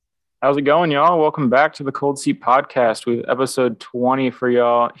How's it going, y'all? Welcome back to the Cold Seat Podcast. We have episode 20 for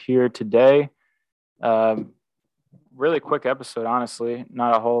y'all here today. Um, really quick episode, honestly.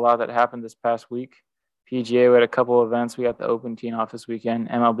 Not a whole lot that happened this past week. PGA, we had a couple events. We got the Open teeing off this weekend.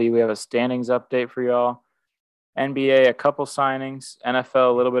 MLB, we have a standings update for y'all. NBA, a couple signings. NFL,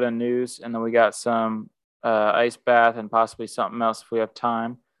 a little bit of news. And then we got some ice bath and possibly something else if we have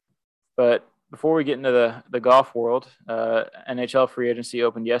time. But before we get into the golf world, NHL free agency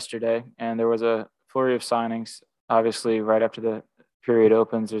opened yesterday, and there was a flurry of signings. Obviously, right after the period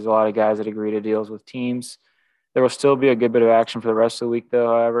opens, there's a lot of guys that agree to deals with teams. There will still be a good bit of action for the rest of the week, though,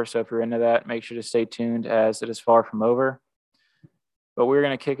 however. So if you're into that, make sure to stay tuned as it is far from over. But we're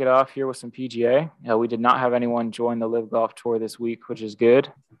going to kick it off here with some PGA. We did not have anyone join the Live Golf Tour this week, which is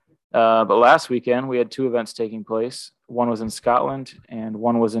good. But last weekend, we had two events taking place. One was in Scotland and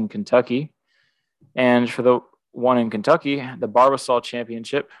one was in Kentucky. And for the one in Kentucky, the Barbasol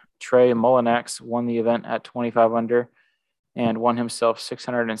Championship, Trey Mullinax won the event at 25 under and won himself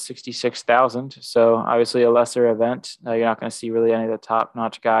 666,000. So obviously a lesser event. You're not going to see really any of the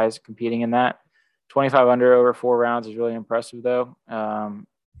top-notch guys competing in that. 25 under over 4 rounds is really impressive, though.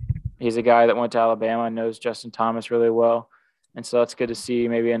 He's a guy that went to Alabama and knows Justin Thomas really well. And so that's good to see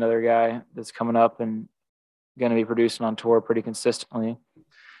maybe another guy that's coming up and going to be producing on tour pretty consistently.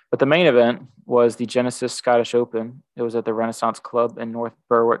 But the main event was the Genesis Scottish Open. It was at the Renaissance Club in North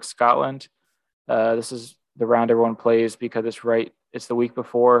Berwick, Scotland. This is the round everyone plays because it's the week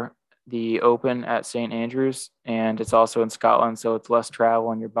before the Open at St. Andrews, and it's also in Scotland, so it's less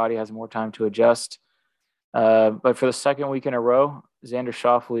travel and your body has more time to adjust. But for the second week in a row, Xander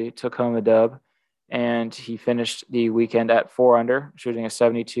Schauffele took home the dub, and he finished the weekend at 4 under, shooting a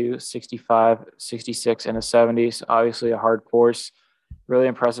 72, 65, 66, and a 70. So obviously a hard course. Really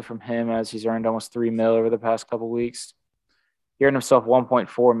impressive from him as he's earned almost $3 million over the past couple of weeks. He earned himself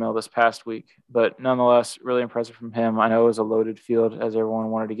 $1.4 million this past week, but nonetheless, really impressive from him. I know it was a loaded field as everyone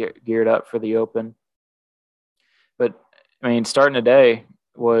wanted to get geared up for the Open. But, I mean, starting today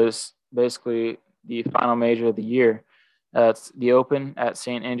was basically the final major of the year. It's the Open at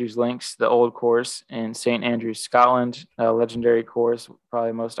St. Andrews Links, the old course in St. Andrews, Scotland, a legendary course, probably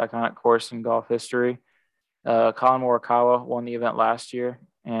the most iconic course in golf history. Colin Morikawa won the event last year,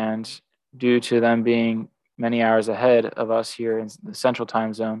 and due to them being many hours ahead of us here in the Central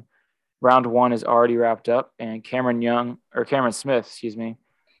Time Zone, round one is already wrapped up, and Cameron Smith,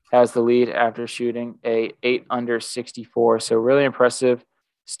 has the lead after shooting a 8 under 64. So really impressive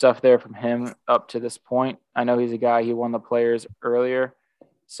stuff there from him up to this point. I know he's a guy, he won the Players earlier,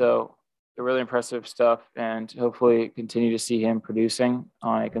 so really impressive stuff, and hopefully continue to see him producing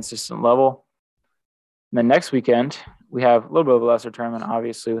on a consistent level. And then next weekend, we have a little bit of a lesser tournament,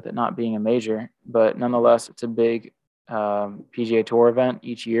 obviously, with it not being a major, but nonetheless, it's a big PGA Tour event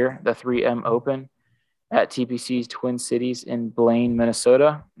each year, the 3M Open at TPC's Twin Cities in Blaine,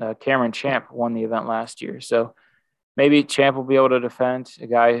 Minnesota. Cameron Champ won the event last year. So maybe Champ will be able to defend a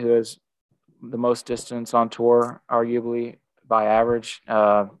guy who has the most distance on tour, arguably by average.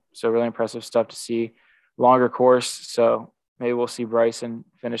 So really impressive stuff to see. Longer course, so maybe we'll see Bryson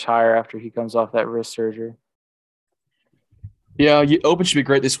finish higher after he comes off that wrist surgery. Yeah, Open should be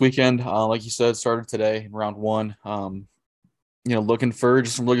great this weekend. Like you said, started today in round one. Looking for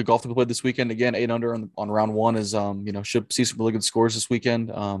just some really good golf to be played this weekend. Again, 8 under on round one is, should see some really good scores this weekend.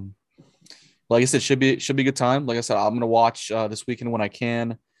 Like I said, should be a good time. Like I said, I'm gonna watch this weekend when I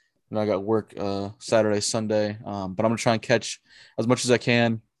can. I got work Saturday, Sunday, but I'm gonna try and catch as much as I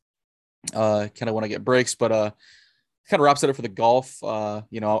can. Kind of when I get breaks, but kind of wraps it up for the golf.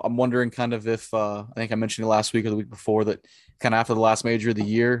 I'm wondering kind of if I think I mentioned it last week or the week before that kind of after the last major of the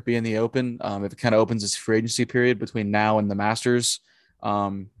year being the Open, if it kind of opens its free agency period between now and the Masters,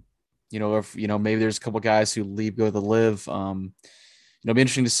 if maybe there's a couple of guys who go to the Live. It'll be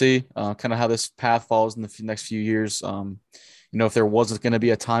interesting to see kind of how this path falls in the next few years. If there wasn't going to be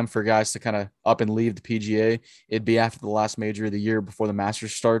a time for guys to kind of up and leave the PGA, it'd be after the last major of the year before the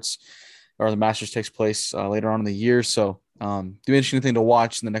Masters starts. Or the Masters takes place later on in the year. So do an interesting thing to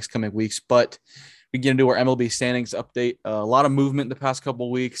watch in the next coming weeks. But we get into our MLB standings update. A lot of movement in the past couple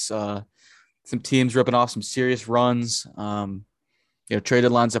of weeks. Some teams ripping off some serious runs. Trade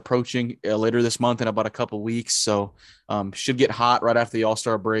deadline's approaching later this month in about a couple of weeks. So should get hot right after the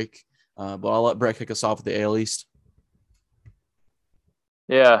All-Star break. But I'll let Brett kick us off with the AL East.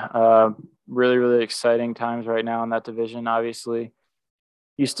 Yeah, really, really exciting times right now in that division, obviously.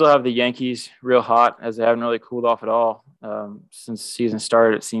 You still have the Yankees real hot as they haven't really cooled off at all since the season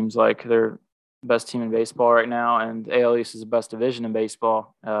started. It seems like they're the best team in baseball right now, and AL East is the best division in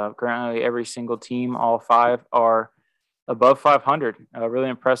baseball. Currently, every single team, all five, are above 500. Really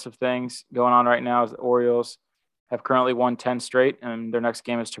impressive things going on right now as the Orioles have currently won 10 straight, and their next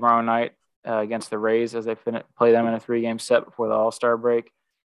game is tomorrow night against the Rays as they play them in a 3-game set before the All-Star break.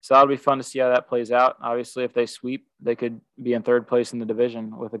 So that'll be fun to see how that plays out. Obviously, if they sweep, they could be in third place in the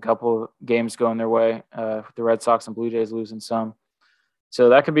division with a couple of games going their way, with the Red Sox and Blue Jays losing some. So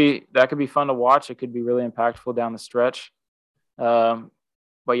that could be fun to watch. It could be really impactful down the stretch.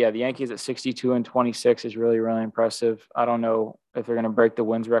 But yeah, the Yankees at 62-26 is really, really impressive. I don't know if they're going to break the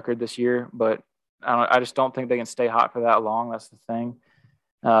wins record this year, but I just don't think they can stay hot for that long. That's the thing.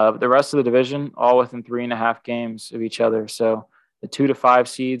 But the rest of the division, all within 3.5 games of each other. So the 2 to 5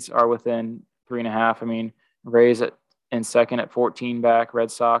 seeds are within 3.5. I mean, Rays in second at 14 back, Red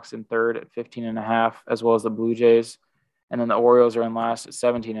Sox in third at 15.5, as well as the Blue Jays. And then the Orioles are in last at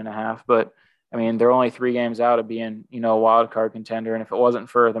 17.5. But I mean, they're only 3 games out of being, a wild card contender. And if it wasn't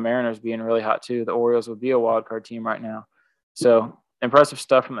for the Mariners being really hot too, the Orioles would be a wild card team right now. So impressive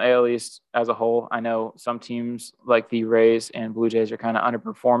stuff from the AL East as a whole. I know some teams like the Rays and Blue Jays are kind of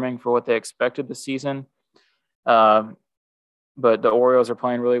underperforming for what they expected this season. But the Orioles are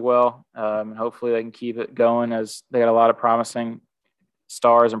playing really well. And hopefully they can keep it going as they got a lot of promising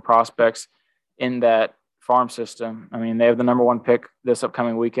stars and prospects in that farm system. I mean, they have the number 1 pick this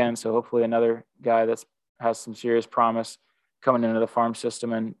upcoming weekend. So hopefully another guy has some serious promise coming into the farm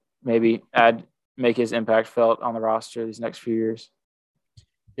system and maybe make his impact felt on the roster these next few years.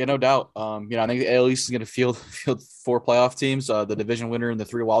 Yeah, no doubt. I think the AL East is going to field 4 playoff teams, the division winner and the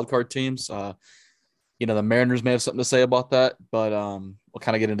 3 wildcard teams. The Mariners may have something to say about that, but we'll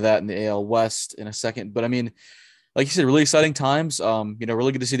kind of get into that in the AL West in a second. But I mean, like you said, really exciting times.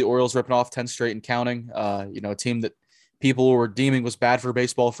 Really good to see the Orioles ripping off 10 straight and counting. A team that people were deeming was bad for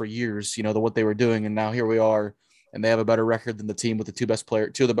baseball for years, what they were doing. And now here we are, and they have a better record than the team with the 2 best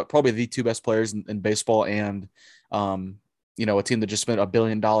players, probably the 2 best players in baseball. And, a team that just spent $1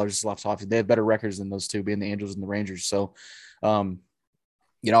 billion left off. They have better records than those 2, being the Angels and the Rangers. So,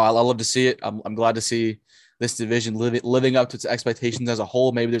 I love to see it. I'm glad to see this division living up to its expectations as a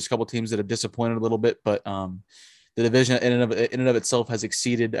whole. Maybe there's a couple teams that have disappointed a little bit, but the division in and of itself has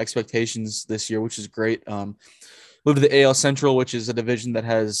exceeded expectations this year, which is great. Move to the AL Central, which is a division that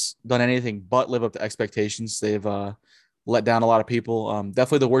has done anything but live up to expectations. They've let down a lot of people.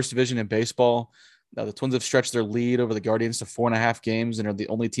 Definitely the worst division in baseball. The Twins have stretched their lead over the Guardians to 4.5 games and are the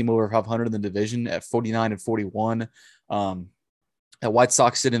only team over 500 in the division at 49-41. The White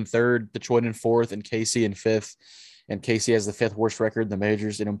Sox sit in third, Detroit in fourth, and KC in fifth. And KC has the 5th worst record in the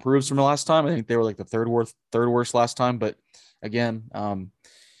majors. It improves from the last time. I think they were like the third worst last time. But again,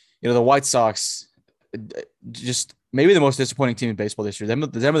 the White Sox, just maybe the most disappointing team in baseball this year. Them are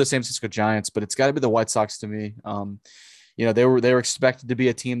the San Francisco Giants, but it's got to be the White Sox to me. They were expected to be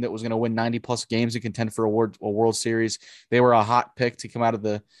a team that was going to win 90+ games and contend for a World Series. They were a hot pick to come out of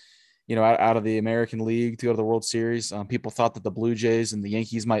the out of the American League to go to the World Series. People thought that the Blue Jays and the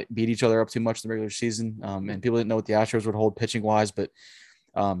Yankees might beat each other up too much in the regular season. And people didn't know what the Astros would hold pitching wise, but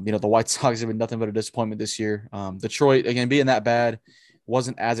the White Sox have been nothing but a disappointment this year. Detroit, again, being that bad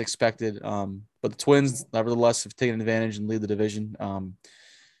wasn't as expected. But the Twins, nevertheless, have taken advantage and lead the division.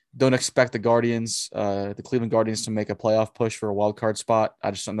 Don't expect the Cleveland Guardians to make a playoff push for a wild card spot.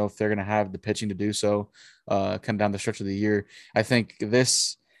 I just don't know if they're going to have the pitching to do so come down the stretch of the year. I think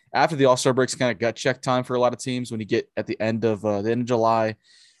after the All-Star break's kind of gut check time for a lot of teams. When you get at the end of July,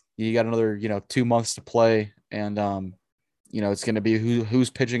 you got another 2 months to play, and it's going to be who's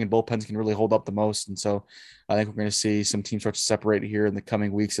pitching and bullpens can really hold up the most. And so I think we're going to see some teams start to separate here in the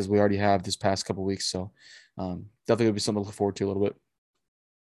coming weeks, as we already have this past couple of weeks. So definitely will be something to look forward to a little bit.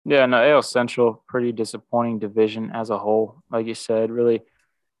 Yeah, no, AL Central, pretty disappointing division as a whole. Like you said, really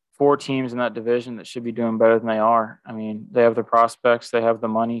 4 teams in that division that should be doing better than they are. I mean, they have the prospects, they have the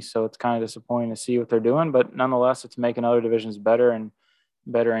money, so it's kind of disappointing to see what they're doing. But nonetheless, it's making other divisions better and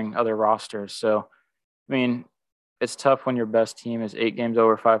bettering other rosters. So, I mean, it's tough when your best team is 8 games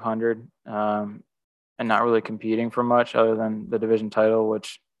over 500 and not really competing for much other than the division title,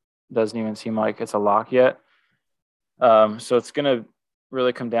 which doesn't even seem like it's a lock yet. So it's going to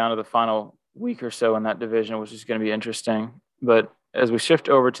really come down to the final week or so in that division, which is going to be interesting. But as we shift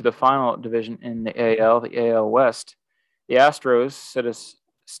over to the final division in the AL West, the Astros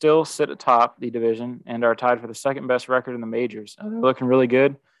still sit atop the division and are tied for the 2nd best record in the majors. They're looking really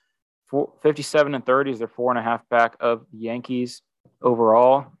good. 57-30 is their 4.5 back of the Yankees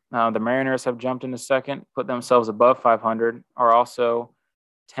overall. The Mariners have jumped into second, put themselves above 500, are also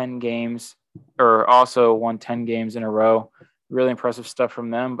 10 games or also won 10 games in a row. Really impressive stuff from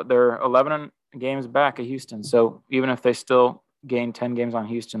them, but they're 11 games back of Houston. So even if they still gain 10 games on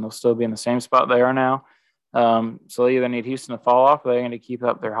Houston, they'll still be in the same spot they are now. So they either need Houston to fall off or they're going to keep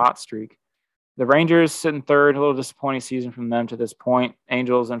up their hot streak. The Rangers sitting third, a little disappointing season from them to this point.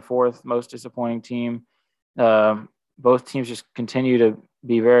 Angels in fourth, most disappointing team. Both teams just continue to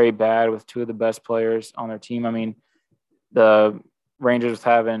be very bad with two of the best players on their team. I mean, the Rangers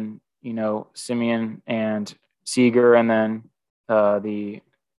having, Simeon and Seager, and then the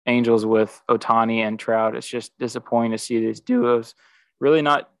Angels with Otani and Trout. It's just disappointing to see these duos really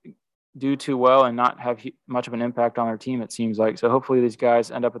not do too well and not have much of an impact on their team, it seems like. So hopefully these guys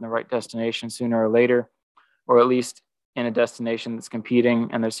end up in the right destination sooner or later, or at least in a destination that's competing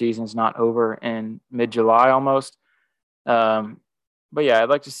and their season's not over in mid-July almost. But yeah, I'd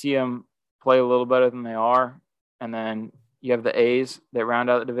like to see them play a little better than they are. And then you have the A's that round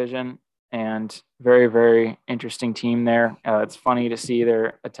out the division, and very, very interesting team there. It's funny to see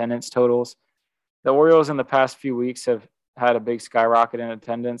their attendance totals. The Orioles in the past few weeks have had a big skyrocket in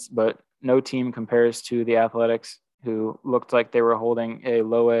attendance, but no team compares to the Athletics, who looked like they were holding a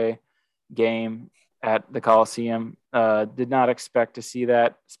low A game at the Coliseum. Did not expect to see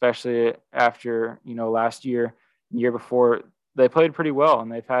that, especially after, last year, year before. They played pretty well,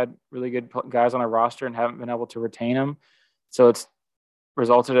 and they've had really good guys on their roster and haven't been able to retain them. So it's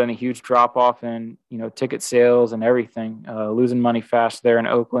resulted in a huge drop off in, ticket sales and everything, losing money fast there in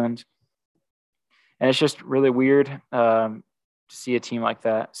Oakland. And it's just really weird to see a team like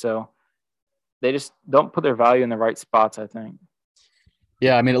that. So they just don't put their value in the right spots, I think.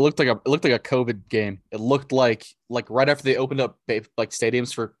 Yeah, I mean, it looked like a COVID game. It looked like right after they opened up like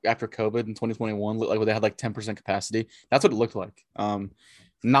stadiums for after COVID in 2021, looked like where they had like 10% capacity. That's what it looked like.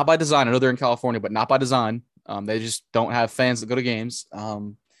 Not by design. I know they're in California, but not by design. They just don't have fans that go to games. I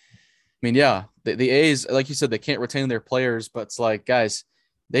mean, yeah, the A's, like you said, they can't retain their players, but it's like, guys,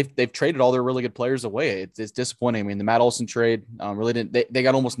 they've traded all their really good players away. It's disappointing. I mean, the Matt Olson trade really didn't. They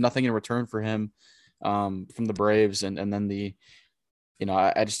got almost nothing in return for him from the Braves, and then the.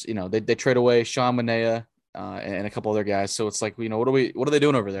 I just, they trade away Sean Manaea and a couple other guys. So it's like, what are they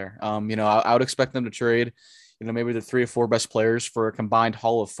doing over there? I would expect them to trade, maybe the 3 or 4 best players for a combined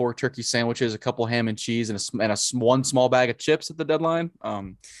haul of 4 turkey sandwiches, a couple ham and cheese, and one small bag of chips at the deadline.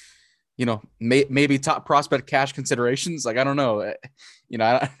 Maybe top prospect cash considerations. Like, I don't know. I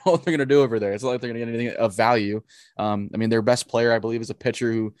don't know what they're going to do over there. It's not like they're going to get anything of value. I mean, their best player, I believe, is a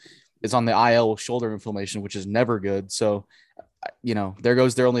pitcher who is on the IL with shoulder inflammation, which is never good. So, there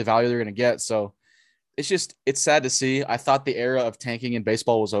goes their only value they're going to get. So it's sad to see. I thought the era of tanking in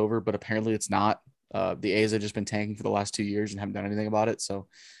baseball was over, but apparently it's not. The A's have just been tanking for the last 2 years and haven't done anything about it. So,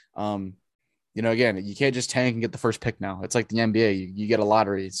 again, you can't just tank and get the first pick now. It's like the NBA. You get a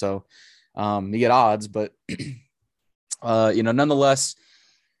lottery. So you get odds, but, nonetheless,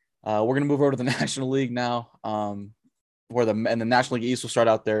 we're going to move over to the National League now, where the National League East will start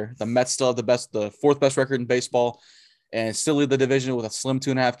out there. The Mets still have the 4th best record in baseball, and still lead the division with a slim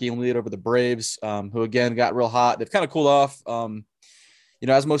 2.5 game lead over the Braves, who again got real hot. They've kind of cooled off,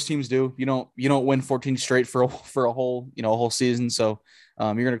 as most teams do. You don't win 14 straight for a whole season, so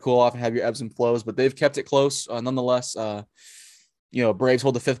you're going to cool off and have your ebbs and flows. But they've kept it close nonetheless. Braves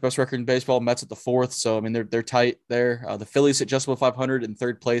hold the 5th best record in baseball, Mets at the 4th. So I mean they're tight there. The Phillies at just above 500 in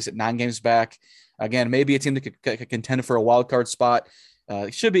 3rd place at 9 games back. Again, maybe a team that could contend for a wild card spot.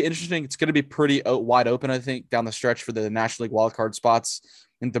 It should be interesting. It's going to be pretty wide open, I think, down the stretch for the National League wildcard spots.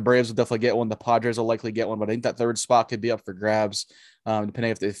 I think the Braves will definitely get one. The Padres will likely get one, but I think that 3rd spot could be up for grabs,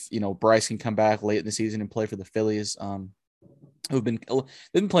 depending if Bryce can come back late in the season and play for the Phillies, they've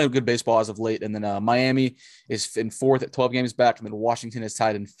been playing good baseball as of late. And then Miami is in 4th at 12 games back, and then Washington is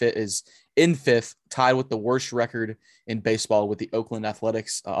in 5th, tied with the worst record in baseball with the Oakland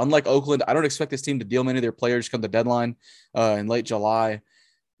Athletics. Unlike Oakland, I don't expect this team to deal many of their players come the deadline in late July.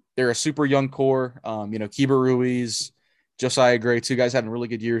 They're a super young core. Keibert Ruiz, Josiah Gray, 2 guys having really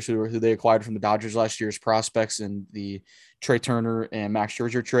good years who they acquired from the Dodgers last year as prospects in the Trey Turner and Max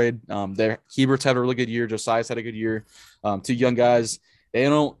Scherzer trade. Keibert's had a really good year. Josiah's had a good year. 2 young guys. They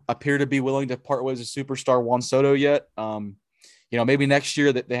don't appear to be willing to part ways with superstar Juan Soto yet. Maybe next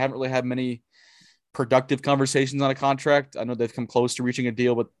year. That they haven't really had many productive conversations on a contract. I know they've come close to reaching a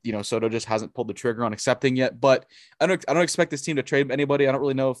deal, but Soto just hasn't pulled the trigger on accepting yet. But I don't expect this team to trade anybody. I don't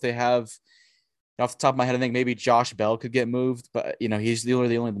really know if they have. Off the top of my head, I think maybe Josh Bell could get moved, but he's the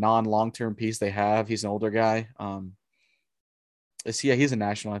only non-long-term piece they have. He's an older guy. He's a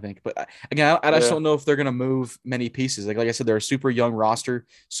national, I think. But again, I just don't know if they're going to move many pieces. Like I said, they're a super young roster,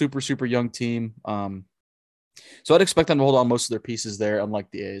 super young team. So I'd expect them to hold on most of their pieces there,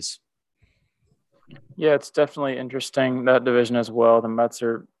 unlike the A's. Yeah, it's definitely interesting, that division as well. The Mets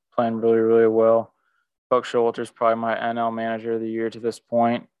are playing really, really well. Buck Showalter's probably my NL manager of the year to this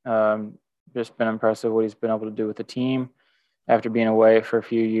point. just been impressive what he's been able to do with the team after being away for a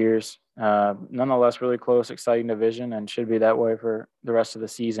few years. Nonetheless, really close, exciting division, and should be that way for the rest of the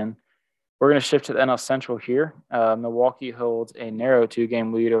season. We're going to shift to the NL Central here. Milwaukee holds a narrow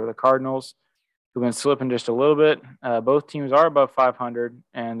 2-game lead over the Cardinals, who've been slipping just a little bit. Both teams are above 500,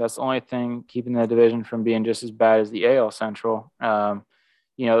 and that's the only thing keeping the division from being just as bad as the AL Central.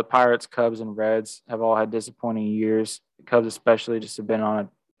 The Pirates, Cubs, and Reds have all had disappointing years. The Cubs especially just have been on a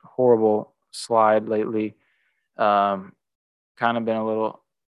horrible slide lately. Kind of been a little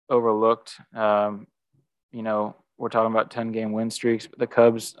overlooked. We're talking about 10-game win streaks. But the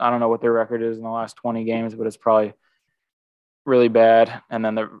Cubs, I don't know what their record is in the last 20 games, but it's probably really bad. And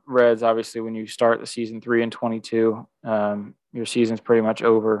then the Reds, obviously, when you start the season 3-22, your season's pretty much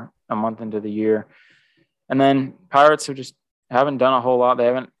over a month into the year. And then Pirates haven't done a whole lot. They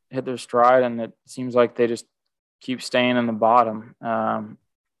haven't hit their stride, and it seems like they just keep staying in the bottom.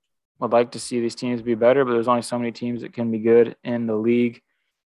 Would like to see these teams be better, but there's only so many teams that can be good in the league.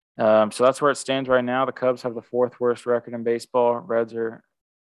 So that's where it stands right now. The Cubs have the 4th worst record in baseball. Reds are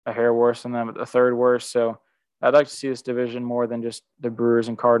a hair worse than them at the 3rd worst. So I'd like to see this division more than just the Brewers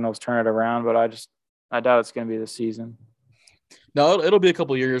and Cardinals turn it around, but I doubt it's going to be this season. No, it'll be a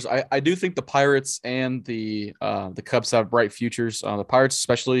couple of years. I do think the Pirates and the Cubs have bright futures. The Pirates,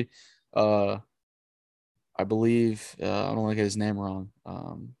 especially, I believe I don't want to get his name wrong.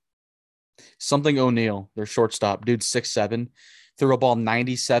 Something O'Neill, their shortstop, dude, 6'7", threw a ball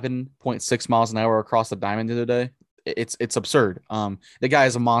 97.6 miles an hour across the diamond the other day. It's absurd. The guy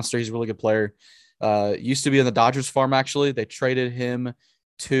is a monster. He's a really good player. Used to be in the Dodgers farm, actually. They traded him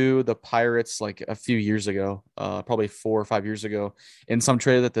to the Pirates like a few years ago, probably 4 or 5 years ago, in some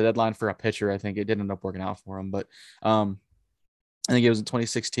trade at the deadline for a pitcher. I think it didn't end up working out for him, but I think it was in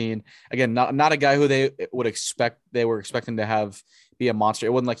 2016. Again, not a guy who they were expecting to have be a monster. It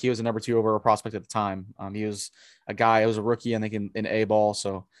wasn't like he was a number 2 overall prospect at the time. He was a guy. It was a rookie, I think, in A ball.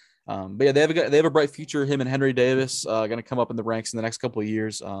 So, but yeah, they have a bright future. Him and Henry Davis going to come up in the ranks in the next couple of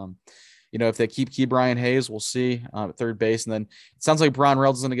years. If they keep Brian Hayes, we'll see at third base. And then it sounds like Brian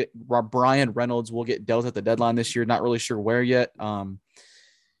Reynolds will get dealt at the deadline this year. Not really sure where yet.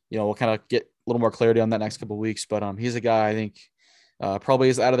 We'll kind of get a little more clarity on that next couple of weeks. But he's a guy I think probably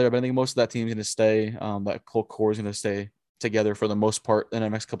is out of there. But I think most of that team's going to stay. That core is going to stay together for the most part in the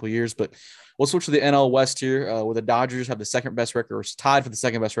next couple of years. But we'll switch to the NL West here, where the Dodgers have the second best record, or tied for the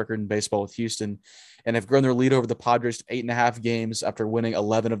second best record in baseball with Houston, and have grown their lead over the Padres to 8.5 games after winning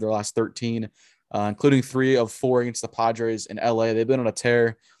 11 of their last 13, including 3 of 4 against the Padres in LA. They've been on a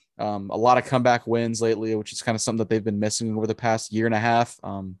tear. A lot of comeback wins lately, which is kind of something that they've been missing over the past year and a half.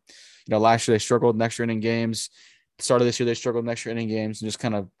 Last year they struggled in extra inning games. Start of this year they struggled in extra inning games and just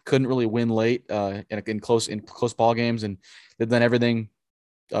kind of couldn't really win late in close ball games. And they've done everything.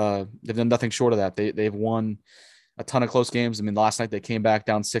 They've done nothing short of that. They've won a ton of close games. I mean, last night they came back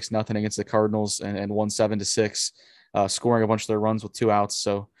down 6-0 against the Cardinals and won 7-6, scoring a bunch of their runs with 2 outs.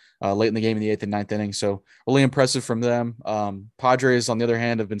 So late in the game in the 8th and 9th inning. So really impressive from them. Padres, on the other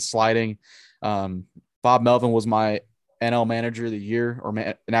hand, have been sliding. Bob Melvin was my NL manager of the year, or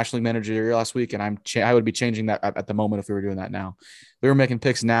National League manager of the year last week. And I would be changing that at the moment if we were doing that now. If we were making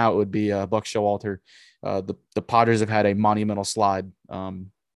picks now, it would be Buck Showalter. The Padres have had a monumental slide.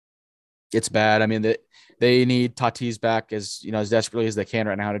 It's bad. I mean, they need Tatis back as desperately as they can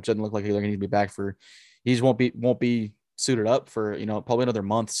right now. It doesn't look like they're going to be back he won't be suited up for, probably another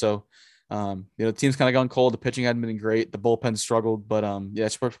month. So, the team's kind of gone cold. The pitching hadn't been great. The bullpen struggled, but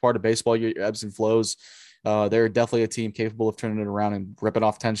it's part of baseball. Your ebbs and flows. They're definitely a team capable of turning it around and ripping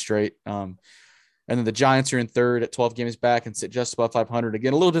off 10 straight. And then the Giants are in third at 12 games back and sit just above 500.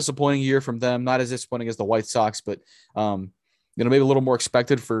 Again, a little disappointing year from them. Not as disappointing as the White Sox, but maybe a little more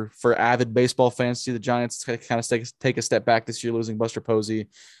expected for avid baseball fans to see the Giants kind of take a step back this year, losing Buster Posey,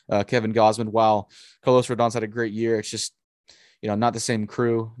 Kevin Gausman. While Carlos Rodon's had a great year, it's just not the same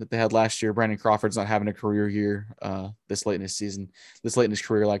crew that they had last year. Brandon Crawford's not having a career year this late in his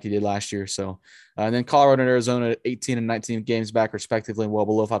career like he did last year. So, and then Colorado and Arizona 18 and 19 games back respectively, well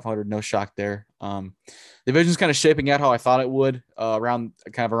below 500. No shock there. The division's kind of shaping out how I thought it would around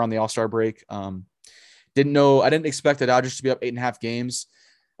the All-Star break. I didn't expect the Dodgers to be up 8.5 games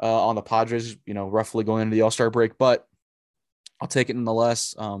on the Padres, roughly going into the All-Star break, but I'll take it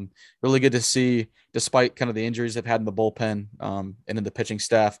nonetheless. Really good to see, despite kind of the injuries they've had in the bullpen and in the pitching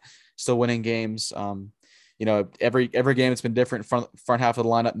staff, still winning games. Every game it's been different. Front half of the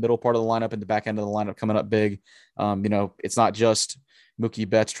lineup, middle part of the lineup, and the back end of the lineup coming up big. It's not just Mookie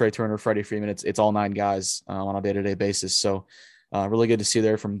Betts, Trey Turner, Freddie Freeman. It's all 9 guys on a day-to-day basis. So really good to see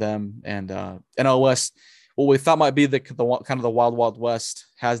there from them. And NL West, what we thought might be the kind of the wild, wild west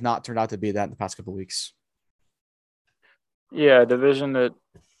has not turned out to be that in the past couple of weeks. Yeah, division that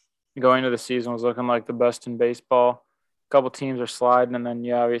going into the season was looking like the best in baseball. A couple teams are sliding, and then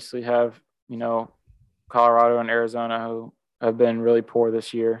you obviously have, Colorado and Arizona who have been really poor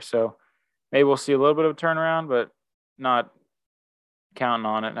this year. So maybe we'll see a little bit of a turnaround, but not counting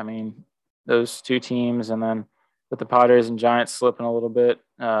on it. I mean, those two teams, and then with the Padres and Giants slipping a little bit,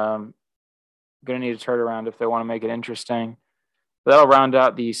 going to need a turnaround if they want to make it interesting. But that'll round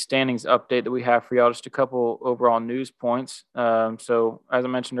out the standings update that we have for y'all. Just a couple overall news points. So, as I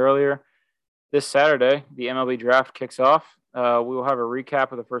mentioned earlier, this Saturday, the MLB draft kicks off. We will have a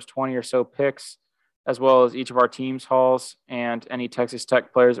recap of the first 20 or so picks, as well as each of our teams' hauls and any Texas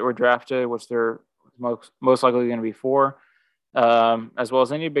Tech players that were drafted, which they're most likely going to be four, as well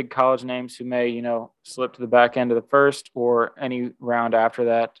as any big college names who may, slip to the back end of the first or any round after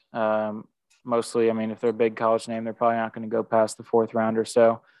that. Mostly, I mean, if they're a big college name, they're probably not going to go past the fourth round or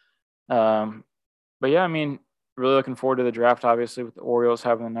so. But yeah, I mean, really looking forward to the draft, obviously, with the Orioles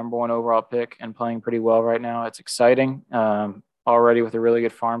having the number one overall pick and playing pretty well right now. It's exciting. Already with a really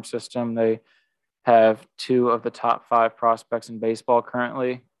good farm system. They have two of the top 5 prospects in baseball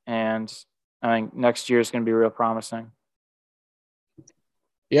currently. And I think next year is going to be real promising.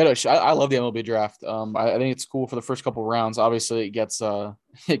 Yeah, no, I love the MLB draft. I think it's cool for the first couple of rounds. Obviously, it gets a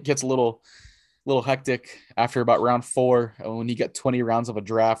little hectic after about round 4 when you get 20 rounds of a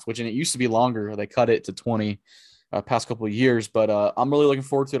draft, which, and it used to be longer. They cut it to 20 past couple of years, but I'm really looking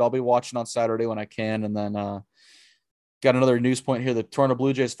forward to it. I'll be watching on Saturday when I can. And then got another news point here. The Toronto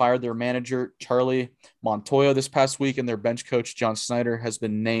Blue Jays fired their manager, Charlie Montoya, this past week, and their bench coach, John Snyder, has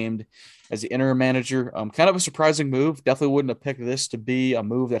been named as the interim manager. Kind of a surprising move. Definitely wouldn't have picked this to be a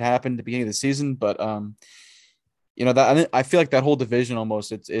move that happened at the beginning of the season, but that I feel like that whole division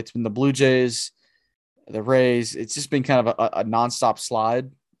almost it's been the Blue Jays, the Rays. It's just been kind of a nonstop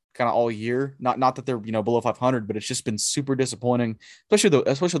slide, kind of all year. Not that they're below 500, but it's just been super disappointing,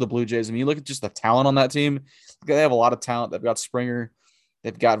 especially the Blue Jays. I mean, you look at just the talent on that team. They have a lot of talent. They've got Springer,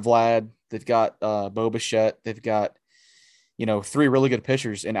 they've got Vlad, they've got Bo Bichette, they've got 3 really good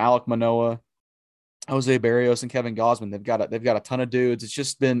pitchers in Alek Manoah, Jose Barrios, and Kevin Gausman. They've got a ton of dudes. It's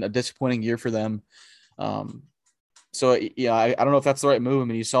just been a disappointing year for them. So yeah, I don't know if that's the right move. I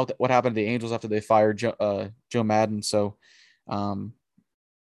mean, you saw what happened to the Angels after they fired Joe Madden. So,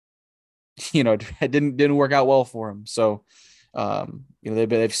 it didn't work out well for him. So,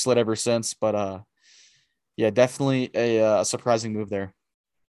 they've slid ever since. But yeah, definitely a surprising move there.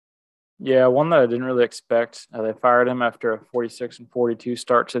 Yeah, one that I didn't really expect. They fired him after a 46-42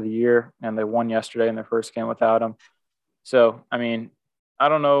 start to the year, and they won yesterday in their first game without him. So, I mean, I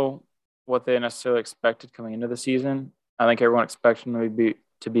don't know what they necessarily expected coming into the season. I think everyone expected him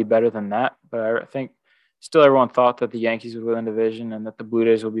to be better than that, but I think still everyone thought that the Yankees would win the division and that the Blue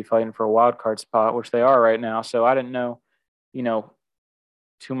Jays would be fighting for a wild card spot, which they are right now. So I didn't know,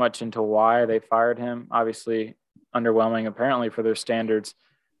 too much into why they fired him. Obviously, underwhelming apparently for their standards,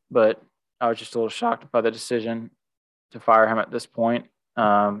 but I was just a little shocked by the decision to fire him at this point.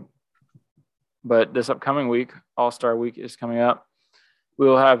 But this upcoming week, All-Star Week, is coming up. We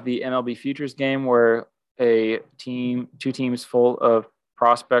will have the MLB Futures game where two teams full of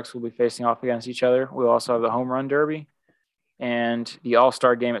prospects will be facing off against each other. We'll also have the Home Run Derby and the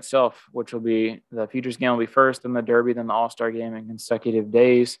All-Star game itself, which will be the Futures game will be first, then the Derby, then the All-Star game in consecutive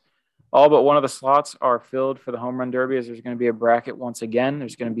days. All but one of the slots are filled for the Home Run Derby, as there's going to be a bracket once again.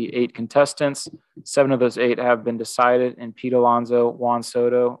 There's going to be 8 contestants. 7 of those 8 have been decided in Pete Alonso, Juan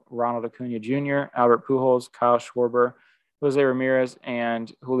Soto, Ronald Acuna Jr., Albert Pujols, Kyle Schwarber, Jose Ramirez,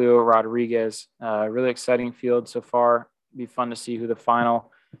 and Julio Rodriguez. Really exciting field so far. It'll be fun to see who the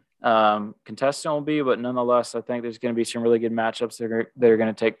final contestant will be, but nonetheless, I think there's going to be some really good matchups that are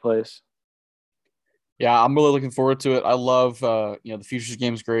going to take place. Yeah, I'm really looking forward to it. I love, the Futures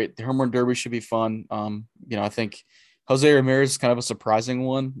game is great. The Home Run Derby should be fun. I think Jose Ramirez is kind of a surprising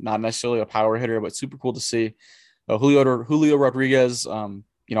one, not necessarily a power hitter, but super cool to see. Julio Rodriguez,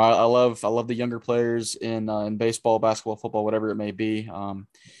 I love the younger players in baseball, basketball, football, whatever it may be.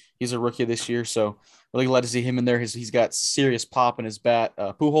 He's a rookie this year, so really glad to see him in there. He's got serious pop in his bat.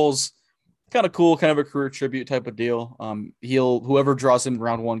 Pujols, kind of cool, kind of a career tribute type of deal. Whoever draws him in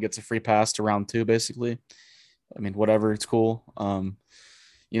round 1 gets a free pass to round 2, basically. I mean, whatever, it's cool.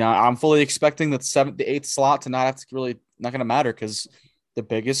 I'm fully expecting that the 8th slot to not going to matter because the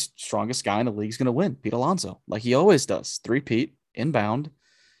biggest, strongest guy in the league is going to win, Pete Alonso, like he always does. 3-peat inbound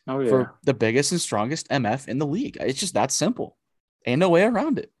for the biggest and strongest MF in the league. It's just that simple. Ain't no way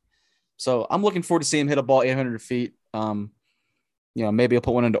around it. So I'm looking forward to seeing him hit a ball 800 feet. Maybe he'll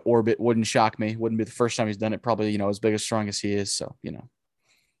put one into orbit. Wouldn't shock me. Wouldn't be the first time he's done it. Probably, as big as strong as he is. So,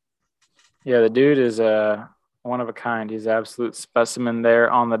 Yeah, the dude is one of a kind. He's an absolute specimen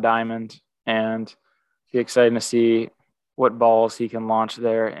there on the diamond, and be exciting to see what balls he can launch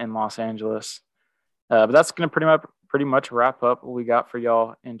there in Los Angeles. But that's going to pretty much wrap up what we got for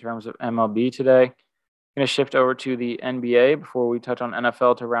y'all in terms of MLB today. Going to shift over to the NBA before we touch on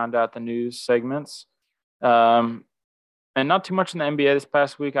NFL to round out the news segments. And not too much in the NBA this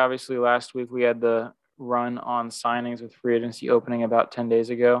past week. Obviously, last week we had the run on signings with free agency opening about 10 days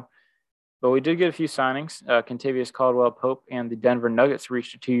ago. But we did get a few signings. Kentavious Caldwell-Pope and the Denver Nuggets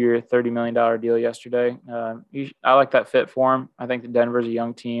reached a 2-year, $30 million deal yesterday. I like that fit for him. I think that Denver's a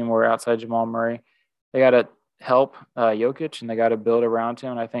young team. We're outside Jamal Murray. They got to help Jokic, and they got to build around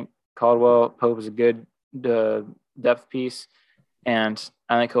him. And I think Caldwell-Pope is a good depth piece, and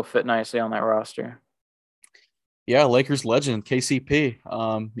I think he'll fit nicely on that roster. Yeah, Lakers legend KCP.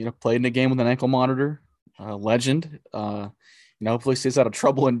 Played in a game with an ankle monitor. Legend. Hopefully stays out of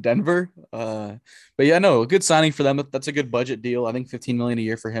trouble in Denver. But yeah, no, a good signing for them. That's a good budget deal. I think $15 million a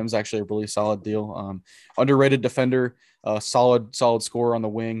year for him is actually a really solid deal. Underrated defender, solid scorer on the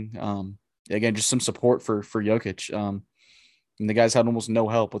wing. Again, just some support for Jokic. And the guys had almost no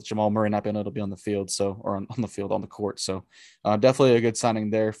help with Jamal Murray not being able to be on the field, on the court. So definitely a good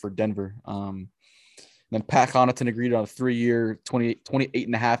signing there for Denver. Then Pat Connaughton agreed on a 3-year,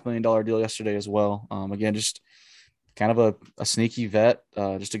 $28.5 million deal yesterday as well. Again, just kind of a sneaky vet,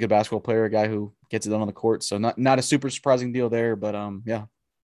 just a good basketball player, a guy who gets it done on the court. So not a super surprising deal there, but yeah.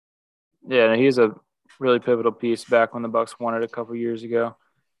 Yeah, he's a really pivotal piece back when the Bucks won it a couple years ago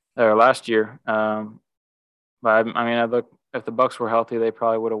or last year. But I look, if the Bucks were healthy, they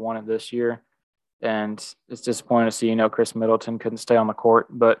probably would have won it this year. And it's disappointing to see, Chris Middleton couldn't stay on the court,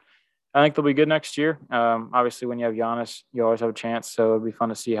 but I think they'll be good next year. Obviously, when you have Giannis, you always have a chance. So it'll be fun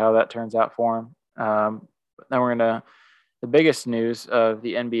to see how that turns out for him. Then the biggest news of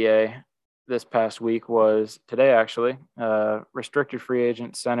the NBA this past week was today, actually. Restricted free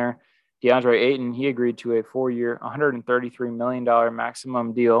agent center DeAndre Ayton, he agreed to a 4-year, $133 million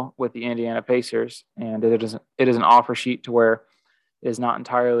maximum deal with the Indiana Pacers. And it is an offer sheet to where it is not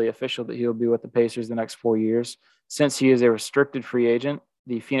entirely official that he will be with the Pacers the next 4 years. Since he is a restricted free agent,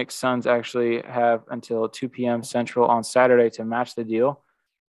 the Phoenix Suns actually have until 2 p.m. Central on Saturday to match the deal.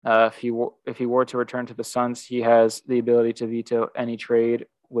 If he were to return to the Suns, he has the ability to veto any trade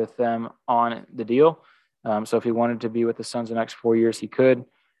with them on the deal. So if he wanted to be with the Suns the next 4 years, he could.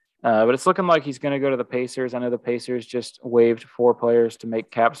 But it's looking like he's going to go to the Pacers. I know the Pacers just waived 4 players to make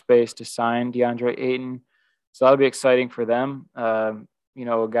cap space to sign DeAndre Ayton. So that'll be exciting for them. A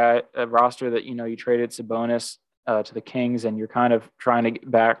roster that, you traded Sabonis to the Kings, and you're kind of trying to get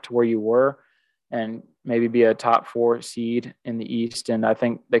back to where you were and maybe be a top 4 seed in the East. And I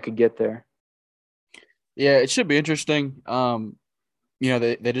think they could get there. Yeah, it should be interesting.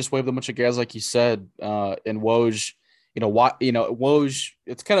 They just waived a bunch of guys, like you said, and Woj, Woj,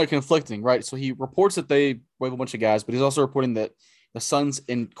 it's kind of conflicting, right? So he reports that they waive a bunch of guys, but he's also reporting that the Suns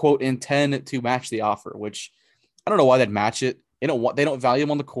intend to match the offer, which I don't know why they'd match it. They don't value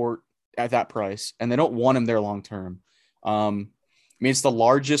him on the court at that price, and they don't want him there long term. It's the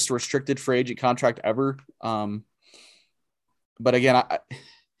largest restricted free agent contract ever. But again,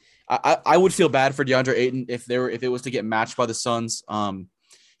 I would feel bad for DeAndre Ayton if it was to get matched by the Suns.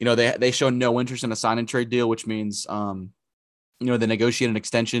 They show no interest in a sign and trade deal, which means they negotiate an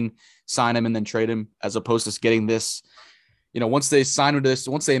extension, sign him, and then trade him, as opposed to getting this. Once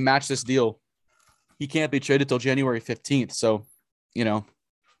they match this deal, he can't be traded till January 15th. So,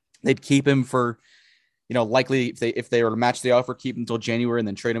 they'd keep him for, likely if they were to match the offer, keep him until January and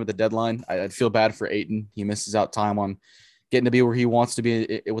then trade him at the deadline. I'd feel bad for Ayton. He misses out time on getting to be where he wants to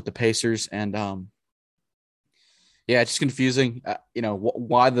be with the Pacers. And it's just confusing.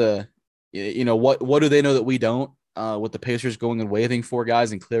 Why what do they know that we don't, with the Pacers going and waiving 4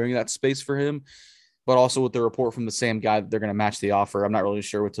 guys and clearing that space for him, but also with the report from the same guy that they're going to match the offer. I'm not really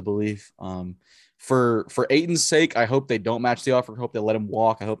sure what to believe. For Ayton's sake, I hope they don't match the offer. I hope they let him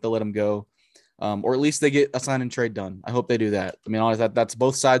walk. I hope they let him go. Or at least they get a sign and trade done. I hope they do that. Honestly, that's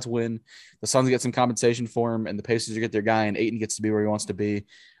both sides win. The Suns get some compensation for him, and the Pacers get their guy, and Ayton gets to be where he wants to be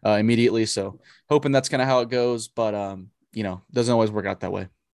immediately. So hoping that's kind of how it goes, but doesn't always work out that way.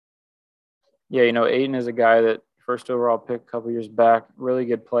 Yeah, Ayton is a guy that first overall pick a couple years back, really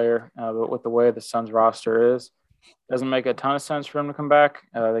good player, but with the way the Suns roster is, doesn't make a ton of sense for him to come back.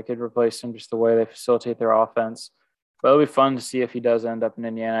 They could replace him just the way they facilitate their offense. But it'll be fun to see if he does end up in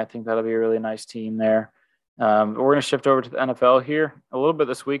Indiana. I think that'll be a really nice team there. We're going to shift over to the NFL here a little bit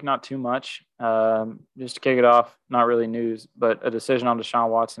this week, not too much. Just to kick it off, not really news, but a decision on Deshaun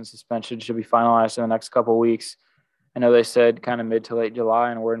Watson's suspension should be finalized in the next couple of weeks. I know they said kind of mid to late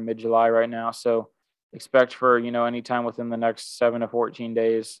July, and we're in mid-July right now. So expect for, anytime within the next 7 to 14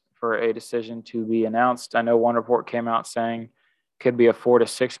 days for a decision to be announced. I know one report came out saying could be a 4 to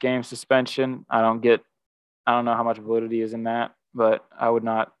 6 game suspension. I don't know how much validity is in that, but I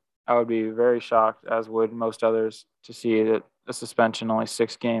would be very shocked, as would most others, to see that a suspension only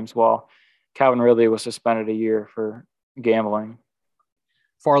 6 games, while Calvin Ridley was suspended a year for gambling.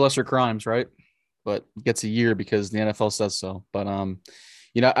 Far lesser crimes, right? But gets a year because the NFL says so. But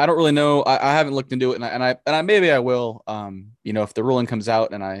I don't really know. I haven't looked into it, and I maybe I will. If the ruling comes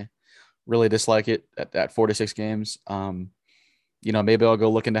out and I really dislike it at 4 to 6 games, maybe I'll go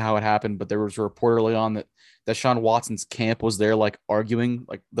look into how it happened. But there was a report early on that Sean Watson's camp was there, like arguing,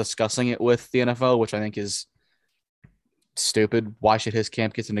 like discussing it with the NFL, which I think is stupid. Why should his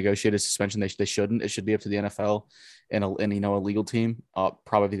camp get to negotiate a suspension? They shouldn't. It should be up to the NFL and a legal team,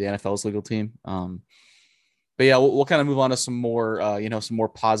 probably the NFL's legal team. But yeah, we'll kind of move on to some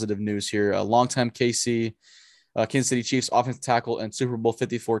more positive news here. Longtime Kansas City Chiefs offensive tackle and Super Bowl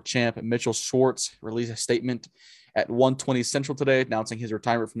 54 champ Mitchell Schwartz released a statement at 1:20 Central today, announcing his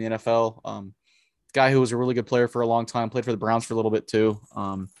retirement from the NFL. Guy who was a really good player for a long time, played for the Browns for a little bit too.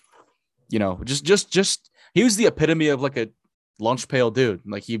 Just he was the epitome of like a lunch pail dude.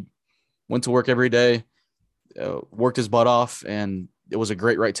 Like he went to work every day, worked his butt off, and it was a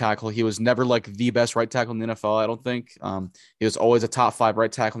great right tackle. He was never like the best right tackle in the NFL, I don't think. He was always a top 5 right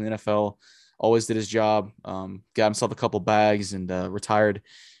tackle in the NFL, always did his job, got himself a couple bags and retired.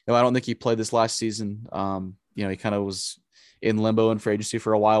 I don't think he played this last season. He kind of was in limbo and free agency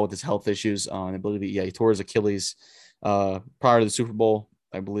for a while with his health issues. I believe he tore his Achilles prior to the Super Bowl,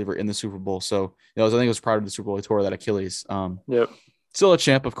 I believe, or in the Super Bowl. So, I think it was prior to the Super Bowl he tore that Achilles. Yep. Still a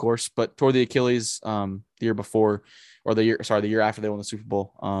champ, of course, but tore the Achilles the year before, or the year after they won the Super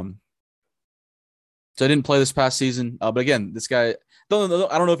Bowl. So I didn't play this past season. But again, this guy, I don't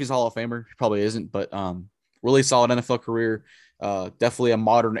know if he's a Hall of Famer. He probably isn't, but really solid NFL career. Definitely a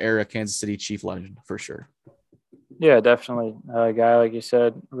modern era Kansas City Chief legend for sure. Yeah, definitely. A guy, like you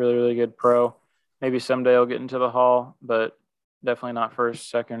said, really, really good pro. Maybe someday he'll get into the Hall, but definitely not first,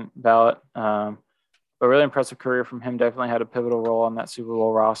 second ballot. But really impressive career from him. Definitely had a pivotal role on that Super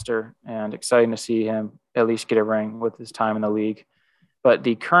Bowl roster, and exciting to see him at least get a ring with his time in the league. But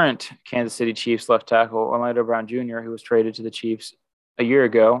the current Kansas City Chiefs left tackle, Orlando Brown Jr., who was traded to the Chiefs a year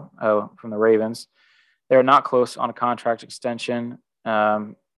ago from the Ravens, they're not close on a contract extension.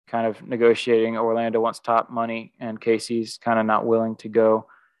 Kind of negotiating. Orlando wants top money, and Casey's kind of not willing to go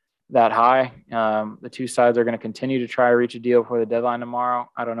that high. The two sides are going to continue to try to reach a deal before the deadline tomorrow.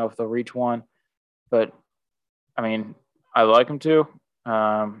 I don't know if they'll reach one, but I mean, I like them to,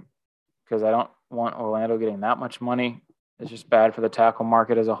 because I don't want Orlando getting that much money. It's just bad for the tackle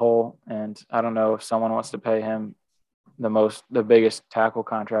market as a whole, and I don't know if someone wants to pay him the biggest tackle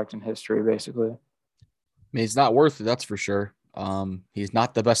contract in history, basically. I mean, he's not worth it, that's for sure. He's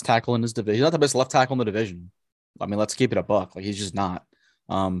not the best tackle in his division. He's not the best left tackle in the division. I mean, let's keep it a buck. Like, he's just not.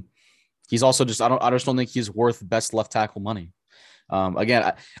 He's also just, I just don't think he's worth best left tackle money.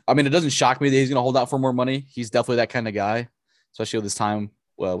 Again, I mean, it doesn't shock me that he's going to hold out for more money. He's definitely that kind of guy, especially with this time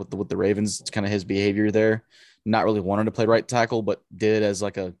with the Ravens. It's kind of his behavior there. Not really wanting to play right tackle, but did as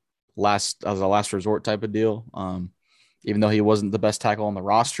a last resort type of deal. Even though he wasn't the best tackle on the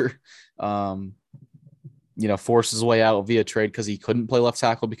roster, forced his way out via trade because he couldn't play left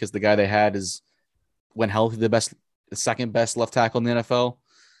tackle because the guy they had is, when healthy, the second best left tackle in the NFL.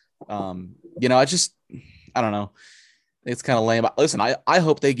 I don't know. It's kind of lame. Listen, I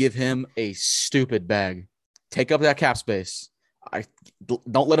hope they give him a stupid bag. Take up that cap space. I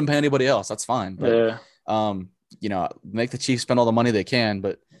don't let him pay anybody else. That's fine. But, make the Chiefs spend all the money they can.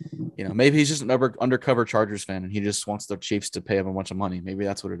 But, maybe he's just an undercover Chargers fan and he just wants the Chiefs to pay him a bunch of money. Maybe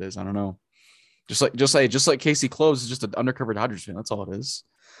that's what it is. I don't know. Just like Casey Close is just an undercover Dodgers fan. That's all it is.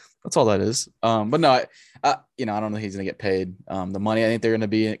 That's all that is. But no, I don't know if he's going to get paid the money. I think they're going to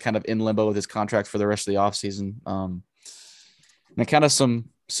be kind of in limbo with his contract for the rest of the offseason. And kind of some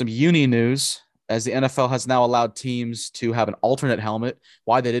uni news, as the NFL has now allowed teams to have an alternate helmet.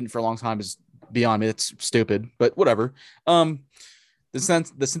 Why they didn't for a long time is beyond me. It's stupid, but whatever. The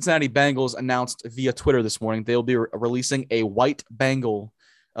Cincinnati Bengals announced via Twitter this morning they'll be releasing a white Bengal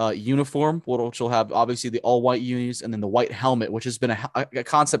uniform, which will have obviously the all white unis and then the white helmet, which has been a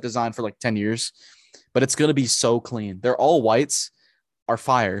concept design for like 10 years, but it's going to be so clean. They're all whites, are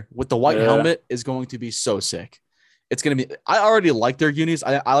fire. With the white helmet is going to be so sick. it's gonna be. I already like their unis.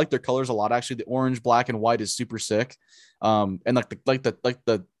 I like their colors a lot. Actually, the orange, black, and white is super sick. And like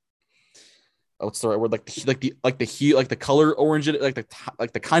the what's the right word? Like the hue, like the color orange, like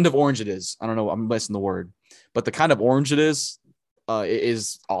the kind of orange it is. I don't know. I'm missing the word, but the kind of orange it it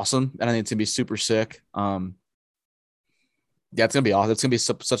is awesome, and I think it's gonna be super sick. Yeah, it's gonna be awesome. It's gonna be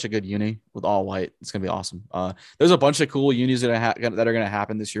such a good uni with all white. It's gonna be awesome. There's a bunch of cool unis that are gonna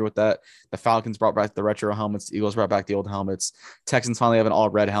happen this year with that. The Falcons brought back the retro helmets. The Eagles brought back the old helmets. Texans finally have an all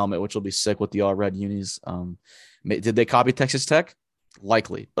red helmet, which will be sick with the all red unis. Did they copy Texas Tech?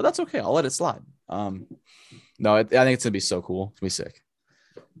 Likely, but that's okay. I'll let it slide. No, I think it's gonna be so cool. It's gonna be sick.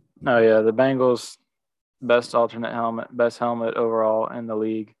 Oh yeah, the Bengals best alternate helmet, best helmet overall in the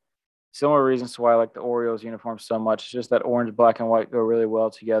league. Similar reasons to why I like the Orioles uniform so much. It's just that orange, black, and white go really well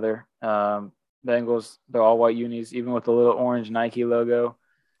together. Bengals, they're all white unis, even with the little orange Nike logo.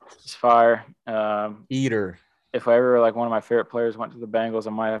 It's fire. Eater. If I ever like one of my favorite players went to the Bengals,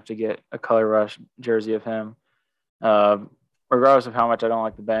 I might have to get a color rush jersey of him. Regardless of how much I don't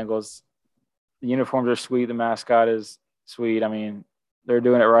like the Bengals, the uniforms are sweet. The mascot is sweet. I mean, they're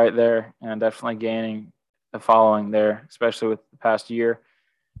doing it right there and definitely gaining a following there, especially with the past year.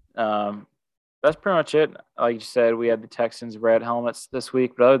 That's pretty much it. Like you said, we had the Texans red helmets this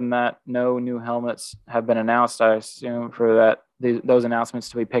week, but other than that, no new helmets have been announced. I assume for that those announcements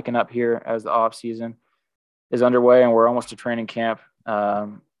to be picking up here as the off season is underway, and we're almost to training camp.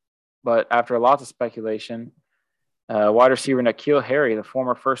 But after lots of speculation, wide receiver N'Keal Harry, the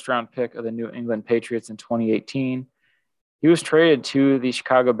former first-round pick of the New England Patriots in 2018, he was traded to the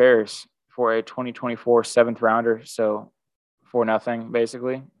Chicago Bears for a 2024 seventh rounder. So for nothing,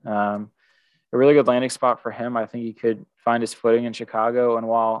 basically. A really good landing spot for him. I think he could find his footing in Chicago. And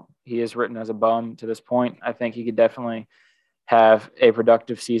while he is written as a bum to this point, I think he could definitely have a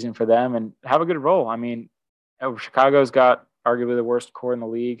productive season for them and have a good role. I mean, Chicago's got arguably the worst core in the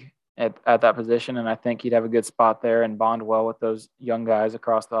league at that position. And I think he'd have a good spot there and bond well with those young guys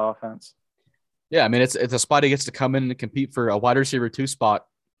across the offense. Yeah, I mean, it's a spot he gets to come in and compete for a wide receiver 2 spot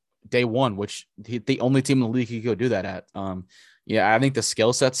day one, which the only team in the league he could go do that at. Yeah, I think the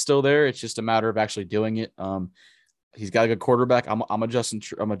skill set's still there. It's just a matter of actually doing it. He's got a good quarterback. I'm a Justin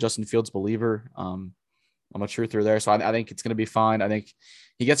Fields believer. I'm a truther there, so I think it's going to be fine. I think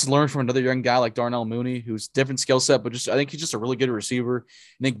he gets to learn from another young guy like Darnell Mooney, who's different skill set, but I think he's just a really good receiver.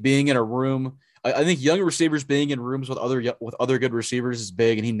 I think being in a room, I think young receivers being in rooms with other good receivers is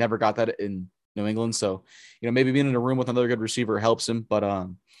big, and he never got that in New England. So, maybe being in a room with another good receiver helps him. But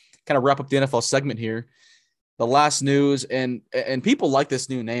kind of wrap up the NFL segment here. The last news, and people like this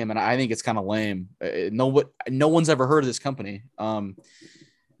new name, and I think it's kind of lame. No one's ever heard of this company.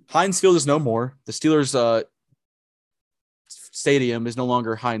 Heinz Field is no more. The Steelers' stadium is no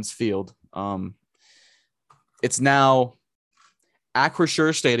longer Heinz Field. It's now